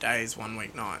 1 week days, 1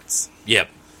 week nights. Yep.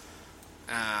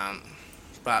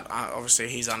 But obviously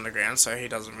he's underground, so he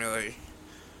doesn't really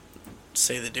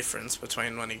see the difference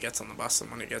between when he gets on the bus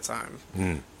and when he gets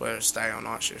home. Whether it's day or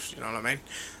night shift, you know what I mean?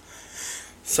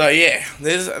 So yeah,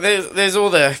 there's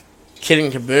all the kit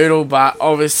and caboodle, but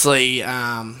obviously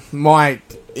my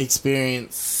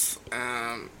experience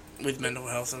with mental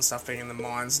health and stuff being in the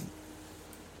mines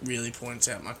really points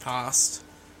out my past.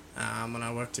 When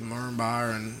I worked in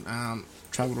Moranbah and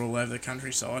travelled all over the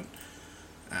countryside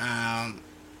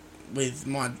with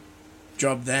my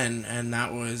job then, and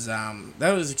that was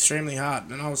extremely hard,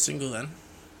 and I was single then.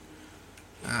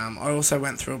 I also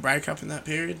went through a breakup in that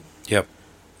period. Yep.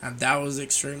 And that was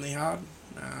extremely hard,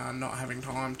 not having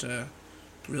time to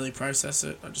really process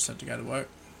it. I just had to go to work.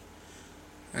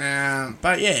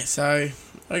 But yeah, so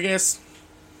I guess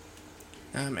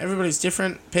everybody's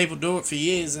different. People do it for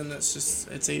years, and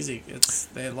it's easy. It's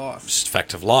their life. It's just a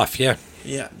fact of life, yeah.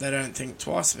 Yeah, they don't think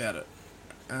twice about it.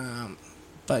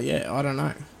 But yeah, I don't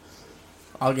know.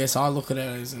 I guess I look at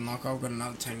it as in like I've got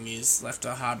another 10 years left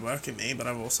of hard work in me, but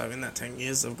I've also in that 10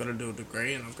 years I've got to do a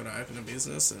degree and I've got to open a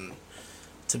business and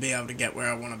to be able to get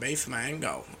where I want to be for my end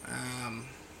goal.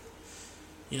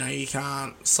 You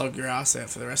can't slog your ass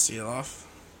out for the rest of your life.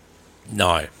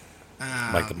 No.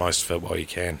 Make the most of it while you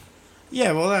can.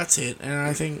 Yeah, well that's it. And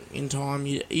I think in time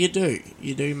you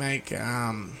do make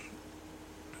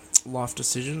life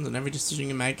decisions, and every decision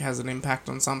you make has an impact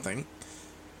on something.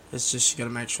 It's just you got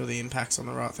to make sure the impact's on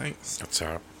the right things. That's all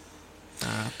right.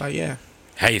 But yeah.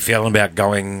 How you feeling about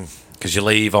going? Because you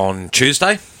leave on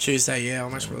Tuesday? Tuesday, yeah.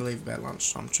 I'm actually leave about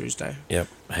lunchtime Tuesday. Yep.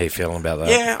 How you feeling about that?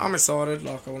 Yeah, I'm excited.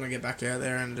 Like, I want to get back out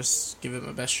there and just give it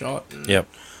my best shot. And yep.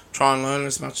 Try and learn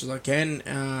as much as I can.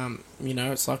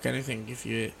 It's like anything.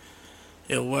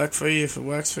 It'll work for you if it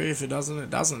works for you. If it doesn't, it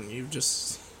doesn't.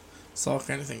 It's like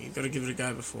anything. You've got to give it a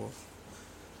go before.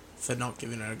 For not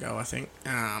giving it a go, I think.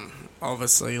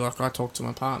 Obviously, like I talked to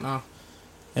my partner,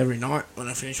 every night when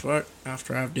I finish work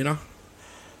after I have dinner.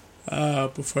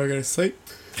 Before I go to sleep.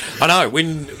 I know,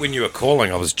 when you were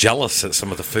calling, I was jealous at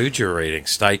some of the food you were eating.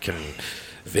 Steak and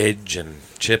veg and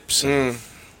chips. And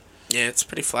Yeah, it's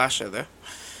pretty flash out there.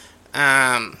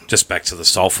 just back to the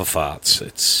sulphur farts.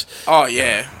 It's Oh,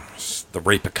 yeah. the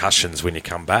repercussions when you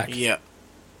come back. Yeah.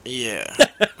 Yeah.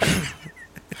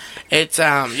 It's,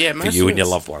 yeah, For you and your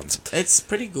loved ones. It's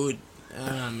pretty good,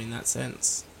 in that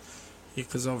sense.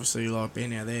 Because obviously, like,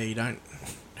 being out there, you don't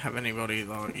have anybody,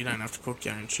 like, you don't have to cook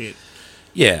your own shit.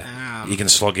 Yeah. You can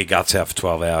slog your guts out for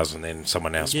 12 hours and then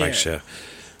someone else makes your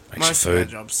Most food. of our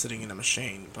job's sitting in a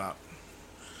machine, but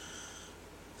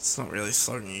it's not really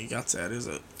slogging your guts out, is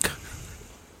it?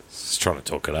 Just trying to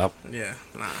talk it up. Yeah,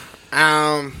 nah.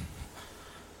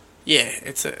 Yeah,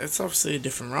 it's obviously a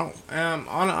different role. At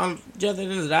the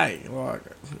end of the day, like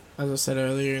as I said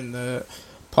earlier in the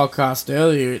podcast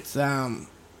earlier, it's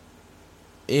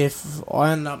if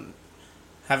I end up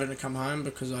having to come home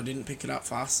because I didn't pick it up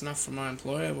fast enough from my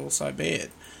employer, well, so be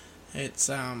it. It's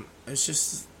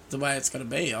just the way it's got to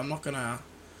be. I'm not gonna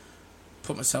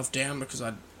put myself down because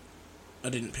I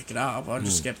didn't pick it up. I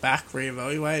just get back,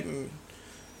 reevaluate, and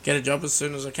get a job as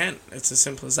soon as I can. It's as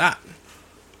simple as that.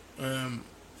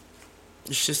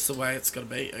 It's just the way it's got to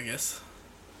be, I guess.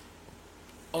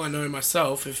 I know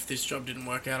myself, if this job didn't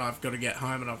work out, I've got to get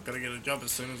home and I've got to get a job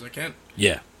as soon as I can.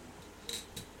 Yeah.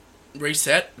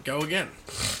 Reset, go again.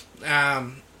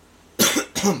 Mine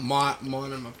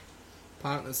and my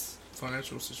partner's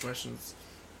financial situation's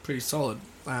pretty solid.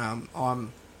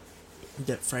 I'm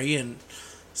debt-free, and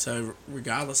so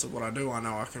regardless of what I do, I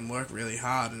know I can work really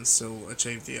hard and still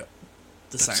achieve the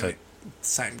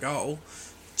same goal.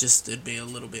 Just it'd be a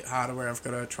little bit harder where I've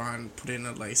got to try and put in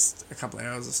at least a couple of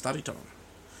hours of study time.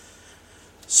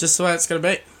 It's just the way it's going to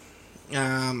be.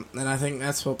 And I think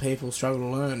that's what people struggle to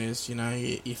learn is,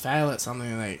 you fail at something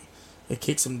and it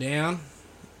kicks them down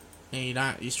and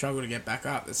you struggle to get back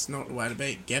up. That's not the way to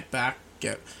be. Get back,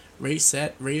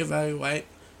 reset, reevaluate,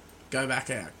 go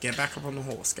back out, get back up on the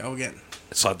horse, go again.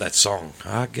 It's like that song,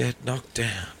 I get knocked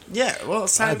down. Yeah, well,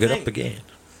 same thing. I get up again.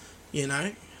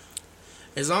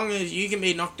 As long as you can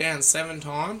be knocked down 7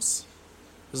 times,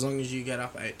 as long as you get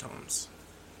up 8 times.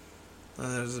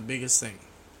 And that is the biggest thing.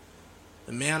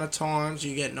 The amount of times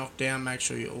you get knocked down, make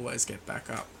sure you always get back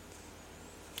up.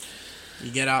 You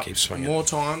get up more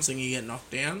times than you get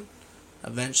knocked down,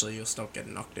 eventually you'll stop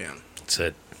getting knocked down. That's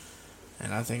it.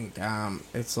 And I think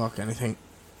it's like anything.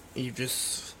 You've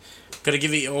just got to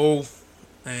give it your all.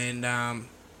 And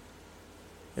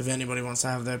if anybody wants to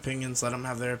have their opinions, let them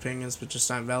have their opinions, but just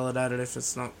don't validate it if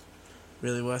it's not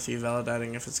really worth you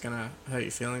validating. If it's going to hurt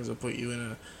your feelings or put you in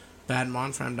a bad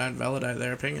mind frame, don't validate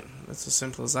their opinion. It's as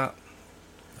simple as that.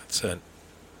 That's it.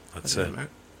 That's it. Mate.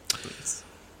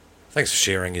 Thanks for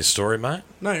sharing your story, mate.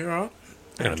 No, you're right.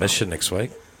 I'm going to miss you next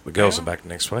week. The girls are back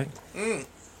next week. I've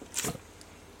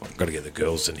got to get the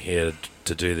girls in here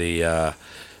to do the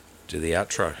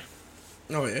outro.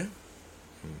 Oh, yeah?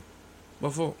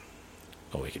 What for?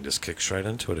 Or we can just kick straight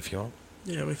into it if you want.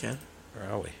 Yeah, we can. Where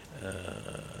are we?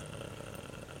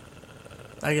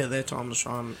 They get their time to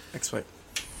shine next week.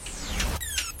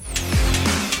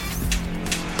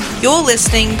 You're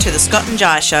listening to the Scott and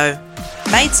Jye Show,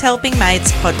 Mates Helping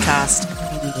Mates podcast.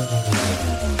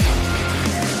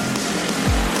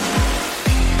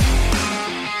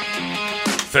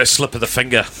 First slip of the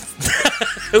finger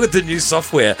with the new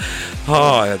software. Oh,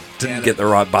 I didn't get the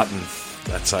right button.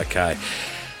 That's okay.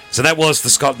 So that was the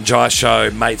Scott and Jye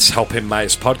Show, Mates Helping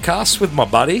Mates podcast with my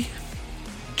buddy.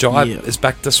 Jye is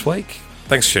back this week.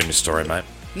 Thanks for sharing your story, mate.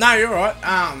 No, you're right.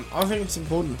 I think it's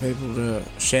important for people to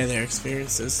share their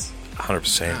experiences.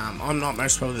 100%. I'm not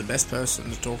most probably the best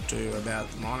person to talk to about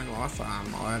the mining life. I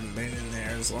haven't been in there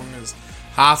as long as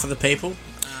half of the people.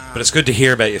 But it's good to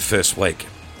hear about your first week.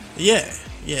 Yeah,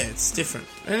 it's different.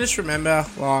 And just remember,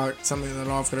 like, something that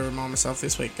I've got to remind myself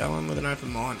this week, go in with an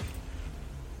open mind.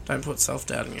 Don't put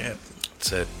self-doubt in your head.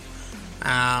 That's it.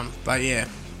 But yeah,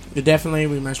 we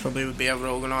most probably would be able to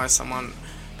organise someone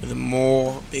with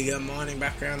a bigger mining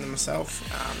background than myself,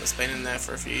 that's been in there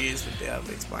for a few years, would be able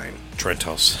to explain.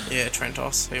 Trentos. Yeah,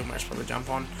 Trentos. He'll most probably jump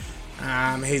on.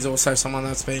 He's also someone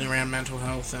that's been around mental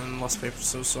health and lost people to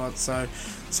suicide, so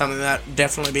something that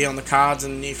definitely be on the cards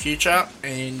in the near future.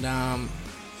 And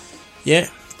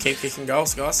keep kicking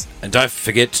goals, guys. And don't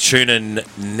forget to tune in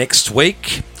next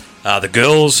week. The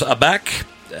girls are back.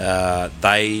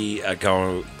 They are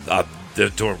going. They're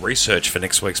doing research for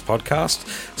next week's podcast.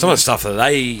 Some of the stuff that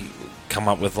they come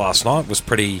up with last night was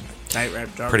pretty date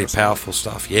rape, drug pretty powerful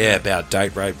stuff. Yeah, about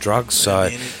date rape, drugs. So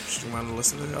an interesting one to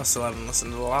listen to. I still haven't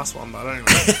listened to the last one, but anyway,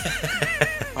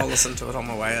 I'll listen to it on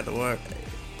my way out to work.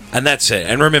 And that's it.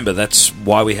 And remember, that's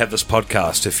why we have this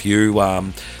podcast. If you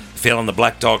feeling the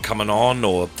black dog coming on,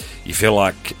 or you feel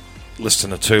like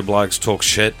listening to two blokes talk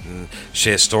shit and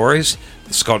share stories,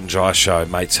 the Scott and Jye Show,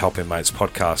 Mates Helping Mates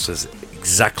podcast is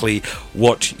exactly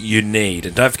what you need.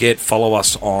 And don't forget, follow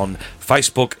us on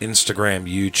Facebook, Instagram,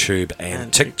 YouTube,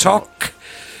 and TikTok.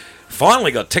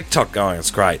 Finally got TikTok going. It's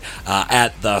great.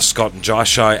 At the Scott and Jye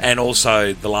Show. And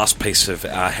also, the last piece of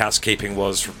housekeeping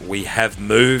was we have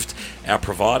moved our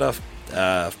provider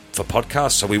for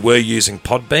podcasts. So we were using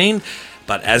Podbean,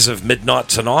 but as of midnight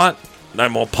tonight, no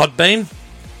more Podbean.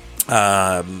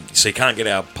 So you can't get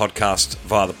our podcast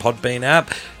via the Podbean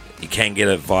app. You can get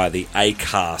it via the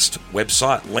Acast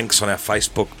website. Links on our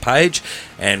Facebook page.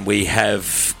 And we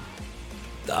have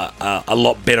a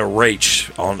lot better reach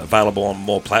available on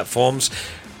more platforms.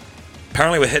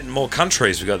 Apparently we're hitting more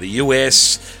countries. We've got the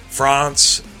US,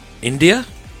 France, India.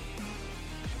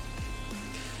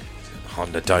 Oh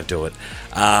no, don't do it.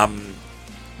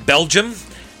 Belgium,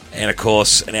 and of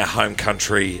course in our home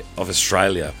country of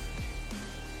Australia.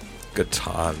 Good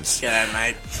times. G'day,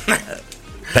 mate.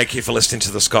 Thank you for listening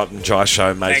to the Scott and Jye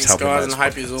Show, Mates. Thanks, guys, and I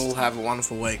hope you all have a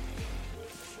wonderful week.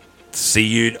 See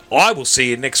you. I will see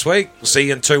you next week. See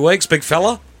you in 2 weeks, big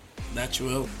fella. That you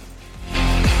will.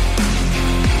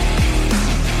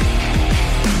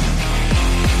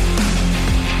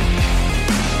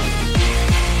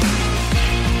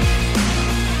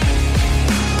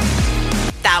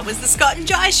 That was the Scott and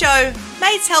Jye Show,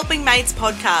 Mates Helping Mates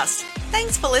podcast.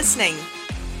 Thanks for listening.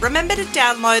 Remember to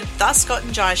download The Scott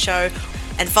and Jye Show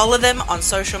and follow them on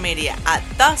social media at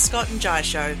The Scott and Jye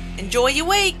Show. Enjoy your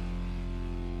week.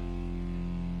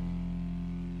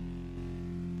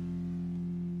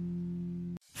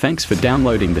 Thanks for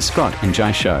downloading the Scott and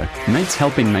Jye Show, Mates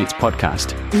Helping Mates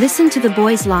podcast. Listen to the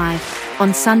boys live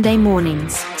on Sunday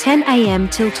mornings, 10 a.m.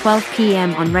 till 12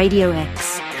 p.m. on Radio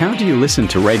X. How do you listen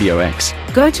to Radio X?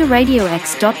 Go to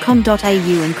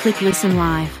radiox.com.au and click Listen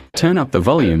Live. Turn up the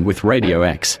volume with Radio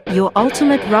X. Your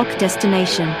ultimate rock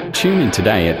destination. Tune in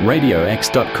today at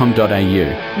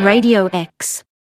radiox.com.au. Radio X.